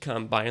yet to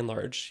come, by and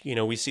large.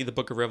 We see the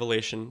book of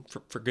Revelation,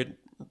 for good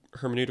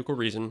hermeneutical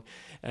reason,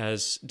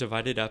 as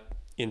divided up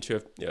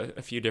into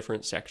a few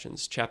different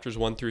sections. Chapters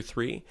 1 through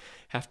 3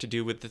 have to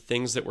do with the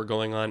things that were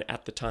going on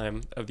at the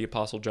time of the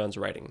Apostle John's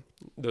writing.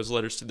 Those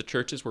letters to the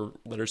churches were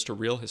letters to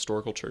real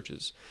historical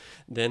churches.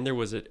 Then there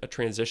was a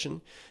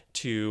transition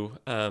to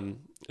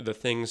the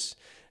things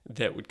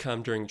that would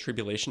come during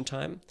tribulation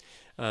time.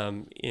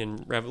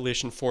 In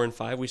Revelation 4 and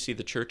 5, we see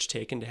the church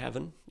taken to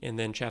heaven. And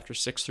then chapter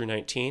 6 through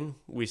 19,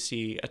 we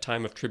see a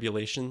time of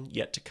tribulation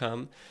yet to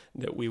come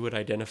that we would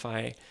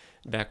identify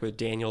back with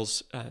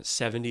Daniel's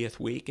 70th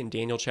week in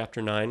Daniel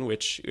chapter 9,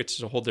 which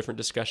it's a whole different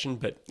discussion,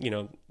 but,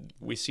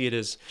 we see it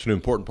as... It's an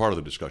important part of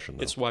the discussion,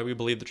 though. It's why we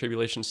believe the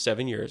tribulation is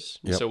 7 years.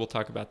 Yep. So we'll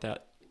talk about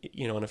that,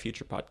 on a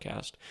future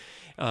podcast.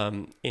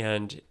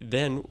 And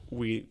then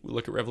we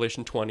look at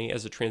Revelation 20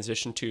 as a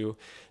transition to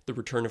the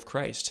return of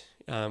Christ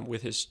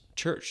with his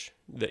church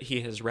that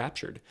he has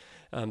raptured,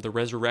 the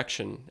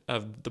resurrection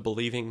of the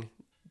believing,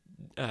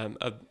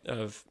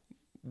 of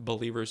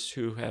believers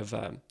who have...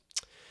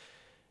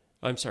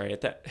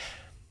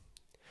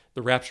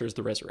 the rapture is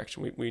the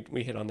resurrection.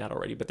 We hit on that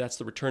already, but that's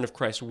the return of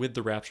Christ with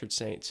the raptured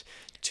saints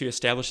to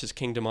establish his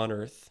kingdom on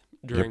earth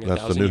during 1,000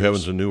 years. That's the new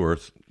heavens and new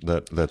earth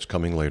that's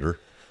coming later.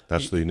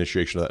 That's the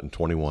initiation of that in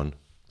 21.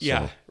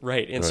 Yeah,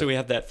 right. And so we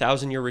have that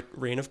 1,000-year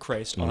reign of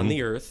Christ on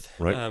the earth,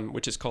 right.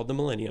 Which is called the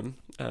millennium,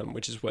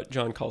 which is what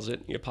John calls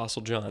it, the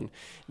Apostle John.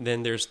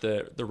 Then there's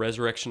the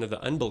resurrection of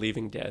the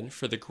unbelieving dead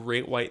for the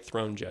great white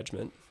throne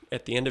judgment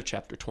at the end of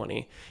chapter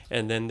 20.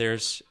 And then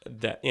there's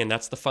that, and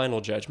that's the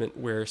final judgment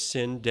where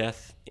sin,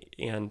 death,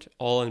 and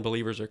all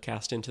unbelievers are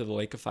cast into the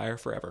lake of fire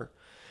forever.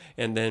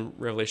 And then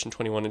Revelation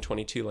 21 and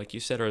 22, like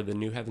you said, are the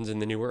new heavens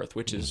and the new earth,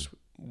 which is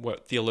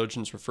what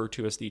theologians refer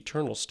to as the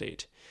eternal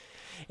state.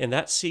 And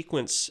that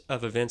sequence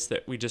of events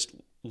that we just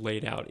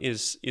laid out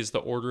is the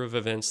order of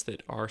events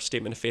that our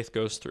statement of faith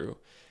goes through.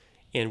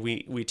 And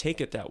we take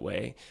it that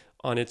way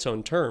on its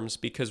own terms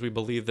because we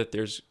believe that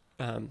there's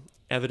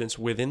evidence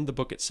within the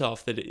book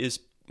itself that it is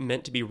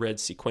meant to be read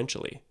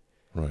sequentially.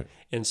 Right.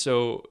 And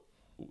so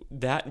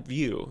that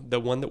view, the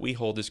one that we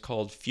hold, is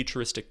called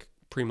futuristic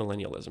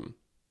premillennialism.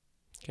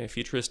 Okay,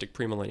 futuristic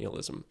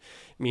premillennialism.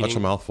 Meaning, that's a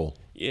mouthful.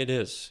 It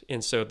is.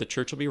 And so the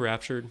church will be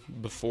raptured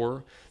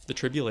before the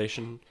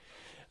tribulation,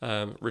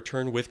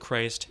 return with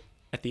Christ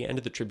at the end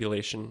of the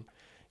tribulation.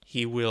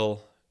 He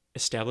will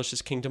establish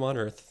his kingdom on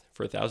earth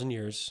for 1,000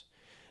 years.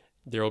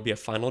 There will be a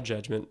final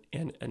judgment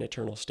and an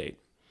eternal state.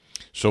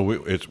 So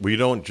we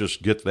don't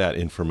just get that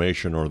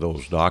information or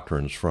those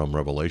doctrines from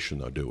Revelation,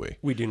 though, do we?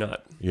 We do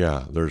not.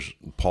 Yeah,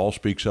 Paul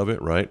speaks of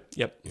it, right?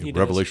 Yep.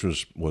 Revelation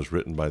was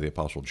written by the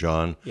Apostle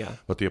John. Yeah.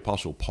 But the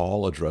Apostle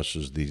Paul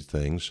addresses these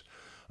things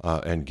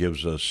and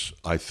gives us,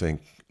 I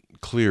think,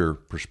 clear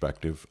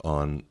perspective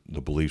on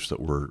the beliefs that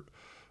we're,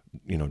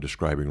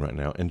 describing right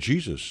now. And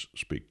Jesus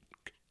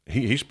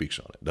He speaks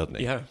on it, doesn't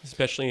he? Yeah,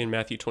 especially in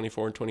Matthew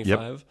 24 and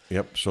 25.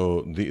 Yep.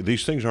 So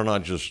these things are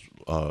not just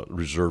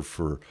reserved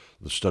for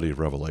the study of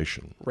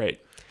Revelation. Right.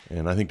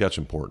 And I think that's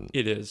important.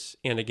 It is.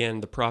 And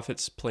again, the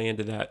prophets play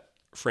into that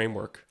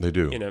framework. They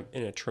do. In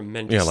a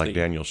tremendously... Yeah, like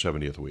Daniel's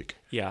 70th week.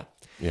 Yeah.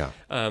 Yeah.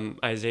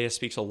 Isaiah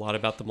speaks a lot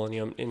about the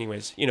millennium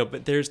anyways.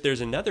 But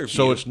there's another view.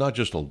 So it's not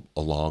just a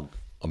long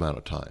amount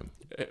of time.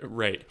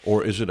 Right.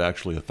 Or is it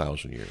actually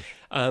 1,000 years?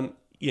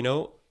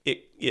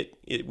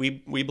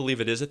 We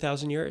believe it is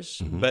 1,000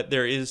 years, but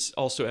there is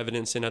also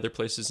evidence in other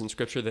places in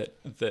Scripture that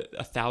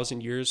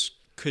 1,000 years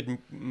could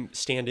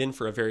stand in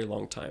for a very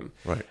long time.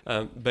 Right.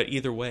 But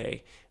either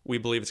way, we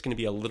believe it's going to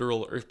be a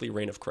literal earthly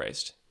reign of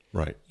Christ.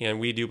 Right. And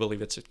we do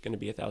believe it's going to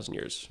be 1,000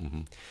 years.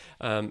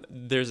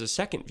 There's a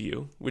second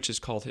view, which is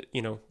called,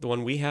 the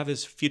one we have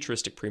is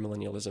futuristic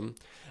premillennialism.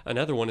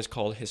 Another one is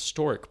called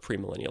historic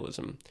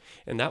premillennialism.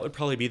 And that would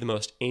probably be the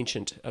most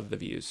ancient of the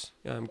views,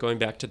 going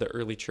back to the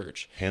early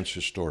church. Hence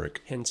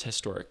historic.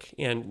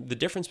 And the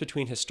difference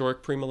between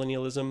historic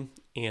premillennialism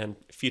and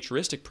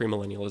futuristic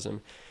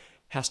premillennialism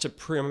has to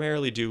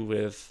primarily do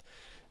with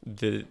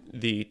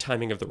the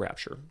timing of the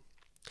rapture.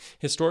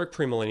 Historic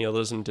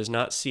premillennialism does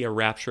not see a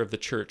rapture of the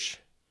church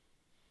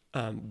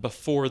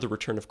before the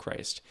return of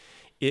Christ.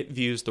 It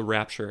views the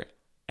rapture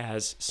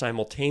as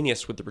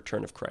simultaneous with the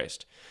return of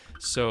Christ.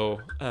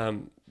 So,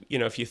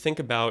 if you think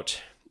about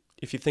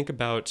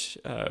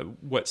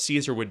what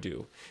Caesar would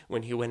do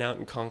when he went out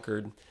and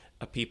conquered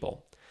a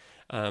people,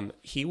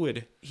 he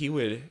would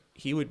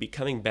be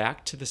coming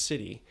back to the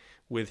city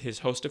with his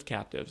host of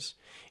captives,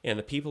 and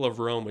the people of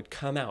Rome would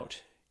come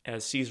out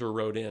as Caesar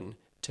rode in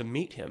to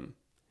meet him,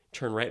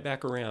 turn right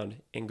back around,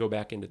 and go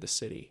back into the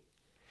city.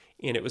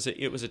 And it was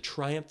a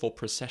triumphal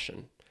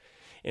procession.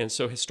 And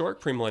so historic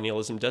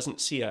premillennialism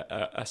doesn't see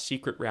a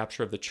secret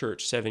rapture of the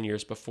church 7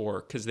 years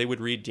before, because they would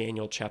read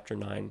Daniel chapter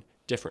 9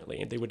 differently,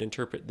 and they would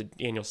interpret the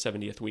Daniel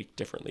 70th week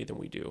differently than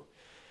we do.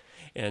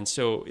 And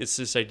so it's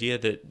this idea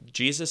that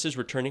Jesus is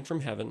returning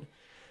from heaven,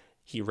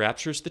 he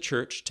raptures the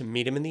church to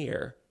meet him in the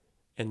air,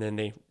 and then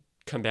they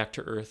come back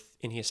to earth,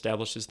 and he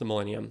establishes the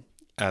millennium.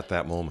 At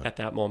that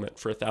moment.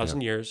 For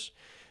 1,000 years.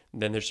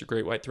 Then there's the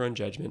great white throne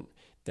judgment,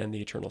 then the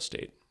eternal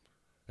state.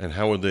 And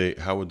how would they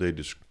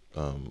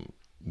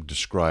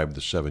describe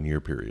the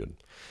 7-year period?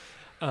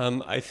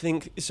 I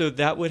think so.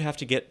 That would have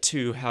to get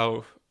to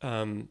how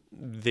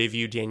they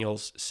view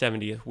Daniel's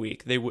 70th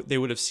week. They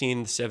would have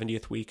seen the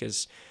 70th week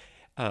as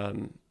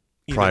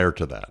prior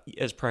to that.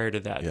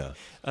 Yeah.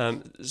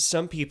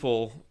 Some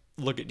people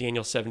look at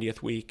Daniel's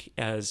 70th week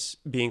as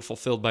being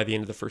fulfilled by the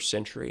end of the first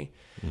century.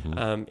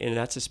 And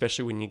that's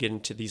especially when you get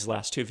into these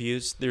last two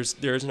views.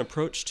 There's an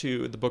approach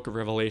to the book of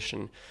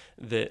Revelation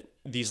that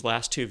these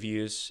last two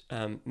views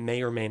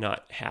may or may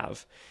not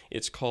have.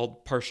 It's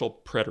called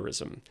partial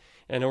preterism.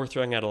 And I know we're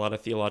throwing out a lot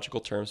of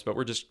theological terms, but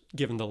we're just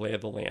giving the lay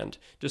of the land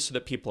just so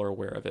that people are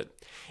aware of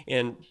it.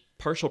 And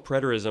partial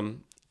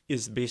preterism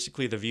is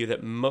basically the view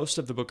that most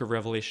of the book of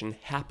Revelation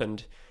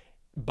happened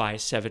by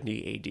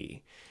 70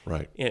 AD.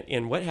 Right.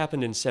 And what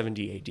happened in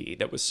 70 AD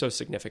that was so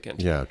significant?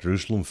 Yeah,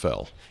 Jerusalem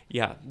fell.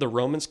 Yeah, the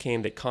Romans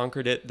came, they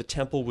conquered it, the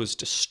temple was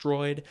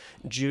destroyed,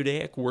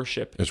 Judaic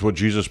worship. It's what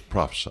Jesus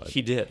prophesied.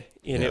 He did,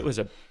 and it was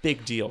a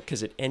big deal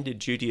because it ended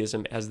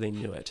Judaism as they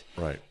knew it.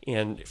 Right.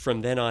 And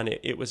from then on,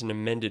 it was an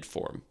amended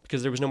form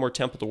because there was no more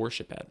temple to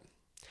worship at.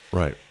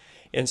 Right.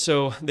 And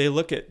so they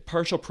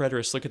partial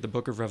preterists look at the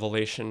book of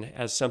Revelation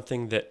as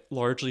something that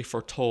largely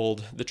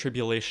foretold the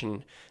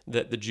tribulation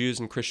that the Jews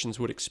and Christians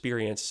would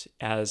experience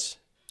as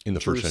in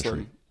the first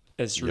century.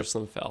 As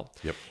Jerusalem fell.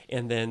 Yep.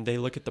 And then they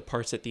look at the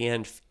parts at the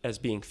end as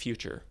being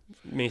future,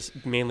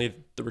 mainly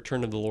the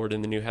return of the Lord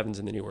in the new heavens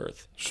and the new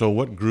earth. So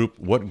what group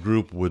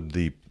would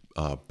the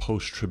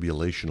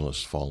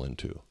post-tribulationists fall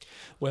into?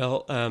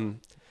 Well,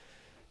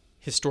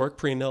 historic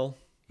premill,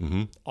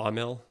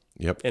 amill,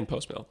 and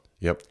postmill.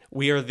 Yep.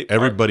 We are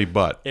everybody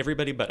but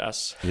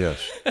us. Yes.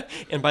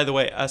 And by the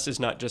way, us is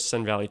not just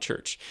Sun Valley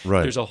Church.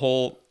 Right. There's a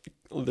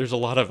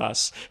lot of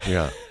us.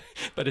 Yeah.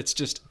 But it's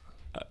just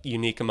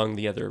unique among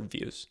the other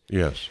views.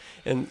 Yes.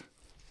 And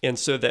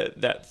so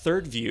that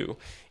third view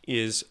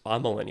is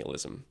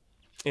amillennialism.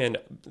 And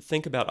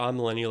think about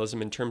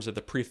amillennialism in terms of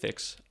the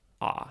prefix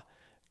 "ah."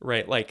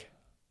 right? Like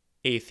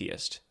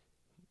atheist,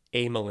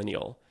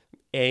 amillennial,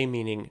 a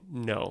meaning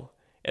no,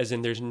 as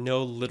in there's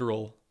no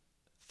literal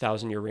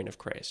 1,000-year reign of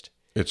Christ.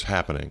 It's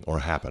happening or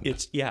happened.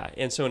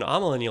 And so an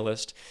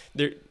amillennialist,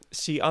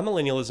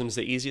 amillennialism is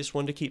the easiest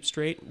one to keep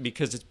straight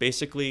because it's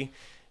basically,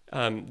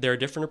 there are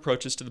different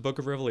approaches to the book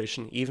of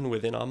Revelation, even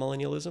within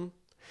amillennialism.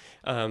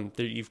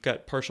 You've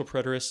got partial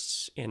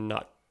preterists and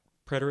not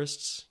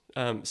preterists.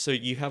 So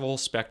you have a whole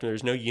spectrum.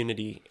 There's no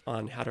unity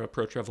on how to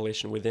approach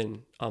Revelation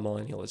within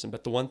amillennialism.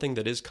 But the one thing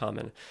that is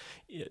common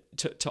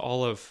to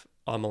all of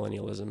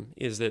amillennialism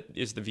is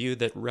the view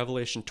that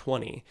Revelation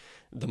 20,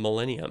 the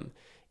millennium,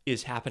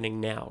 is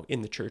happening now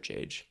in the church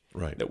age.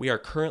 Right. That we are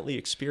currently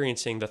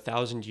experiencing the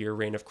 1,000-year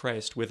reign of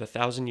Christ, with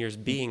 1,000 years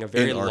being a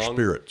very long... In our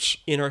spirits.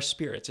 In our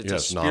spirits. It's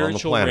yes, a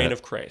spiritual reign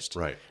of Christ.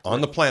 Right.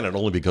 On the planet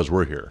only because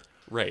we're here.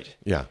 Right.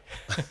 Yeah.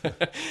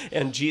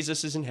 And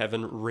Jesus is in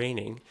heaven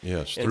reigning.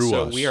 Yes, and through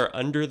so us. We are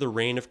under the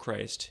reign of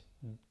Christ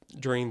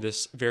during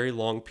this very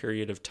long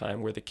period of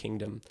time where the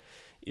kingdom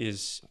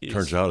is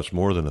Turns out it's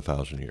more than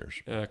 1,000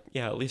 years.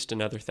 At least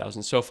another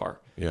 1,000 so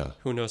far. Yeah.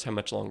 Who knows how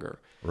much longer.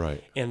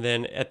 Right. And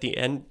then at the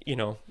end,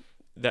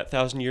 that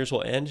 1,000 years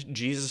will end.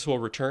 Jesus will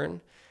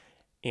return,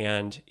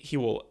 and he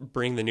will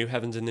bring the new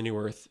heavens and the new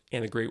earth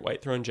and the great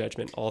white throne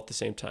judgment all at the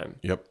same time.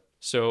 Yep.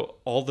 So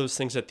all those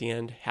things at the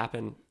end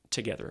happen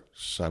together.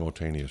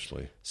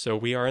 Simultaneously. So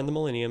we are in the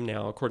millennium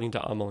now, according to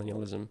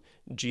amillennialism.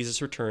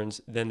 Jesus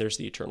returns, then there's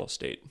the eternal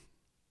state.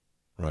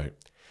 Right.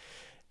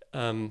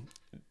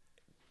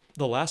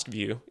 The last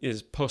view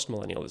is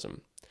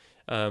postmillennialism,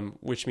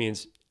 which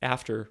means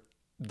after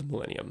the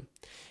millennium.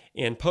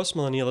 And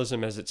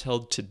postmillennialism, as it's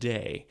held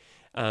today,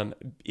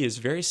 is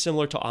very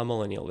similar to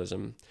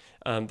amillennialism.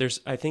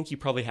 I think you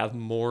probably have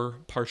more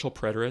partial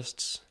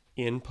preterists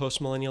in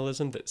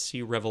postmillennialism that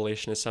see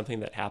Revelation as something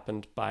that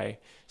happened by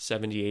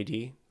 70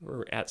 AD,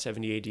 or at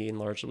 70 AD and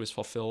largely was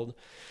fulfilled.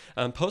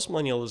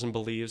 Postmillennialism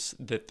believes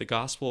that the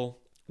gospel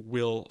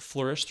will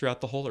flourish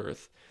throughout the whole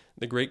earth.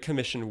 The Great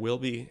Commission will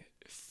be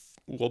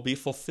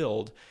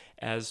fulfilled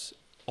as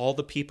all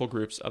the people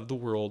groups of the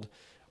world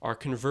are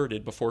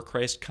converted before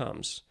Christ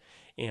comes.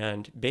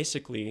 And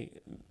basically,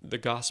 the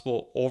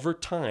gospel over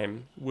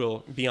time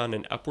will be on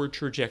an upward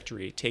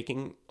trajectory,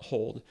 taking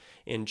hold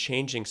and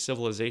changing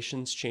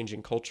civilizations,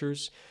 changing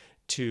cultures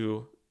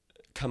to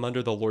come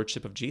under the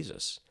lordship of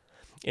Jesus.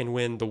 And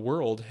when the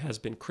world has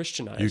been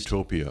Christianized...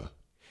 Utopia.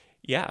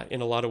 Yeah, in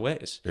a lot of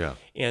ways. Yeah.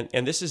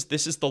 And this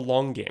is the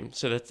long game.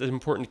 So that's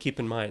important to keep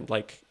in mind.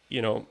 Like,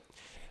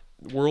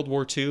 World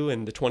War II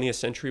and the 20th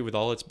century with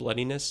all its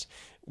bloodiness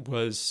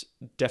was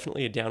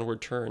definitely a downward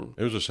turn.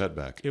 It was a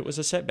setback. It was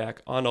a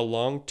setback on a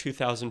long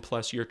 2,000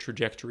 plus year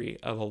trajectory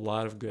of a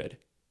lot of good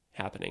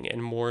happening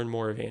and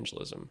more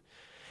evangelism.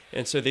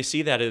 And so they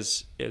see that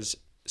as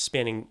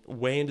spanning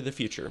way into the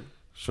future.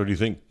 So do you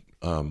think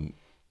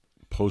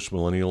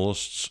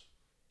postmillennialists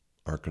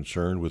are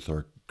concerned with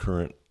our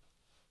current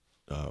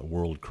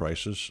world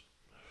crisis?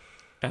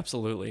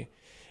 Absolutely.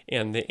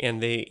 And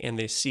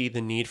they see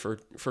the need for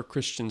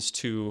Christians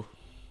to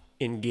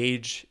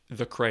engage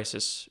the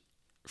crisis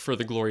for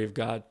the glory of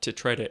God, to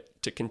try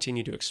to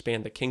continue to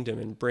expand the kingdom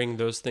and bring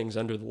those things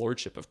under the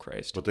lordship of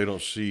Christ. But they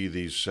don't see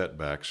these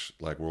setbacks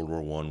like World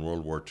War I,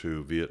 World War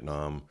II,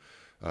 Vietnam,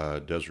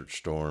 Desert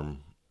Storm,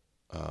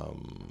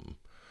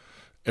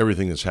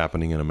 everything that's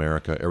happening in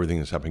America, everything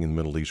that's happening in the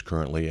Middle East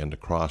currently and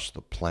across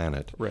the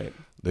planet. Right.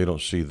 They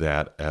don't see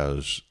that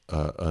as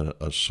an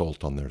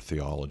assault on their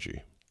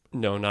theology.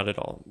 No, not at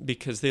all.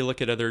 Because they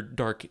look at other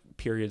dark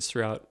periods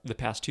throughout the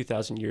past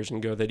 2,000 years and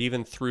go that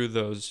even through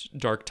those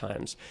dark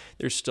times,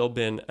 there's still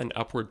been an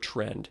upward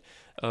trend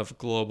of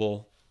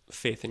global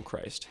faith in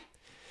Christ.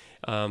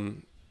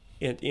 And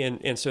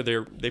so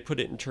they put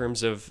it in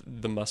terms of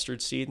the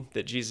mustard seed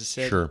that Jesus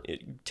said. Sure.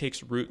 It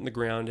takes root in the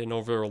ground, and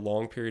over a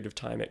long period of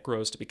time, it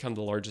grows to become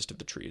the largest of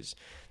the trees.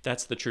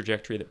 That's the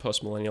trajectory that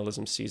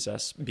postmillennialism sees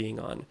us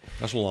being on.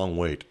 That's a long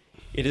wait.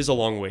 It is a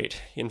long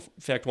wait. In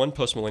fact, one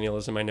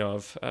postmillennialism I know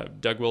of,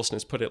 Doug Wilson,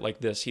 has put it like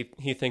this.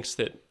 He thinks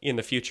that in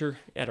the future,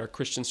 at our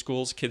Christian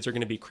schools, kids are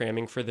going to be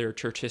cramming for their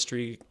church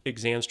history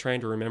exams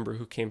trying to remember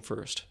who came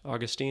first,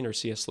 Augustine or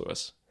C.S.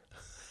 Lewis.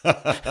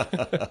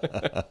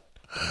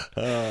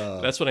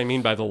 That's what I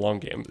mean by the long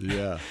game.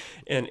 Yeah.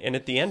 And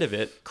at the end of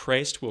it,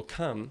 Christ will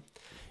come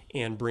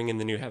and bring in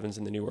the new heavens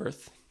and the new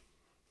earth.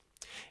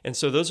 And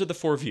so those are the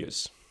four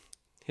views.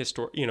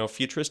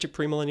 Futuristic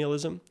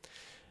premillennialism,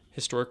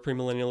 historic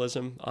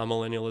premillennialism,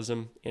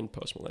 amillennialism, and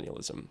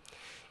postmillennialism.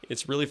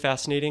 It's really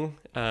fascinating.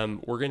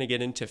 We're going to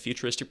get into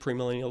futuristic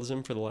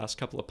premillennialism for the last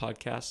couple of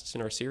podcasts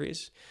in our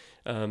series,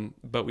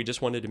 but we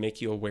just wanted to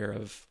make you aware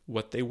of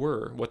what they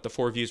were, what the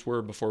four views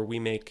were, before we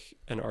make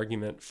an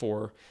argument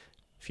for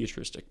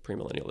futuristic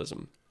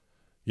premillennialism.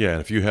 Yeah,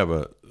 and if you have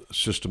a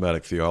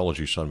systematic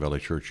theology, Sun Valley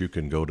Church, you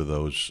can go to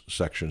those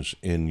sections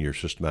in your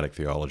systematic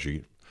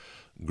theology,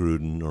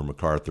 Gruden or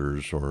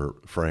MacArthur's or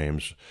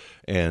Frames,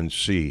 and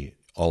see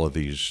all of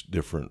these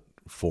different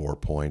 4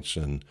 points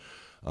and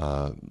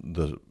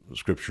the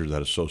scripture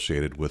that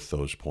associated with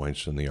those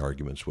points and the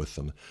arguments with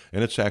them.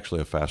 And it's actually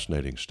a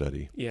fascinating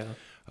study. Yeah.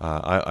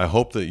 I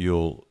hope that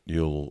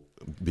you'll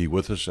be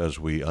with us as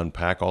we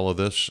unpack all of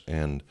this,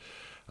 and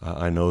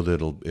I know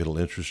that it'll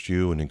interest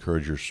you and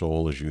encourage your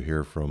soul as you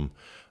hear from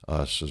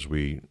us as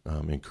we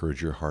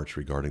encourage your hearts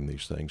regarding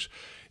these things.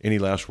 Any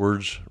last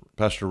words,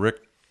 Pastor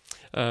Rick?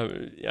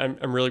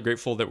 I'm really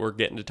grateful that we're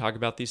getting to talk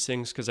about these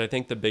things, because I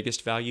think the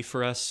biggest value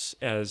for us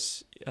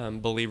as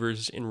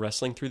believers in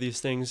wrestling through these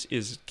things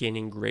is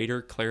gaining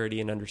greater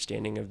clarity and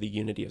understanding of the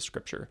unity of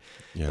Scripture.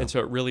 Yeah. And so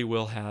it really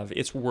will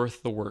it's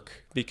worth the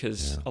work,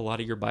 because a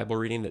lot of your Bible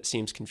reading that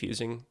seems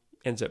confusing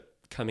ends up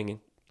coming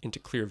into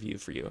clear view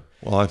for you.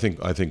 Well, I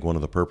think one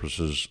of the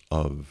purposes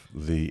of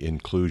the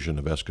inclusion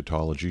of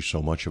eschatology,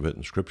 so much of it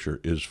in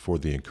Scripture, is for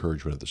the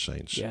encouragement of the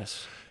saints.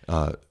 Yes.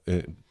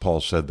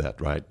 Paul said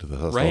that, right, to the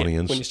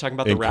Thessalonians. Right, when he's talking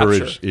about the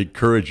rapture.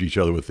 Encourage each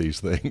other with these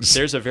things.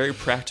 There's a very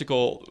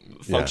practical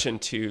function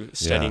to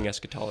studying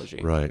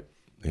eschatology. Right,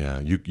 yeah.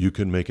 You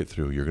can make it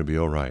through. You're going to be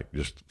all right.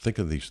 Just think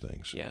of these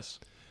things. Yes.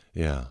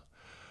 Yeah.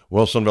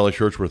 Well, Sun Valley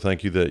Church, we're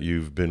thank you that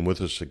you've been with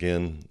us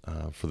again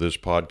for this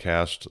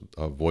podcast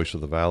of Voice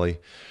of the Valley.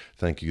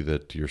 Thank you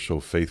that you're so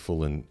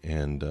faithful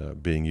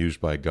and being used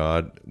by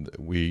God.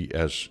 We,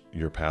 as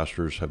your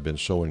pastors, have been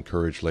so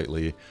encouraged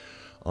lately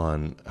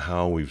on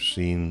how we've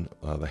seen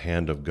the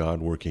hand of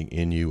God working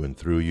in you and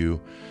through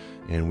you.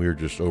 And we're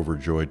just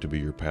overjoyed to be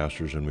your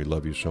pastors, and we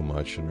love you so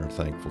much and are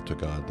thankful to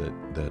God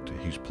that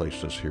He's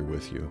placed us here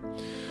with you.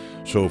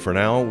 So for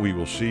now, we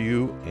will see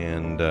you,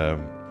 and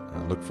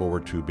I look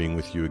forward to being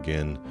with you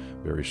again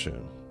very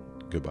soon.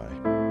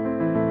 Goodbye.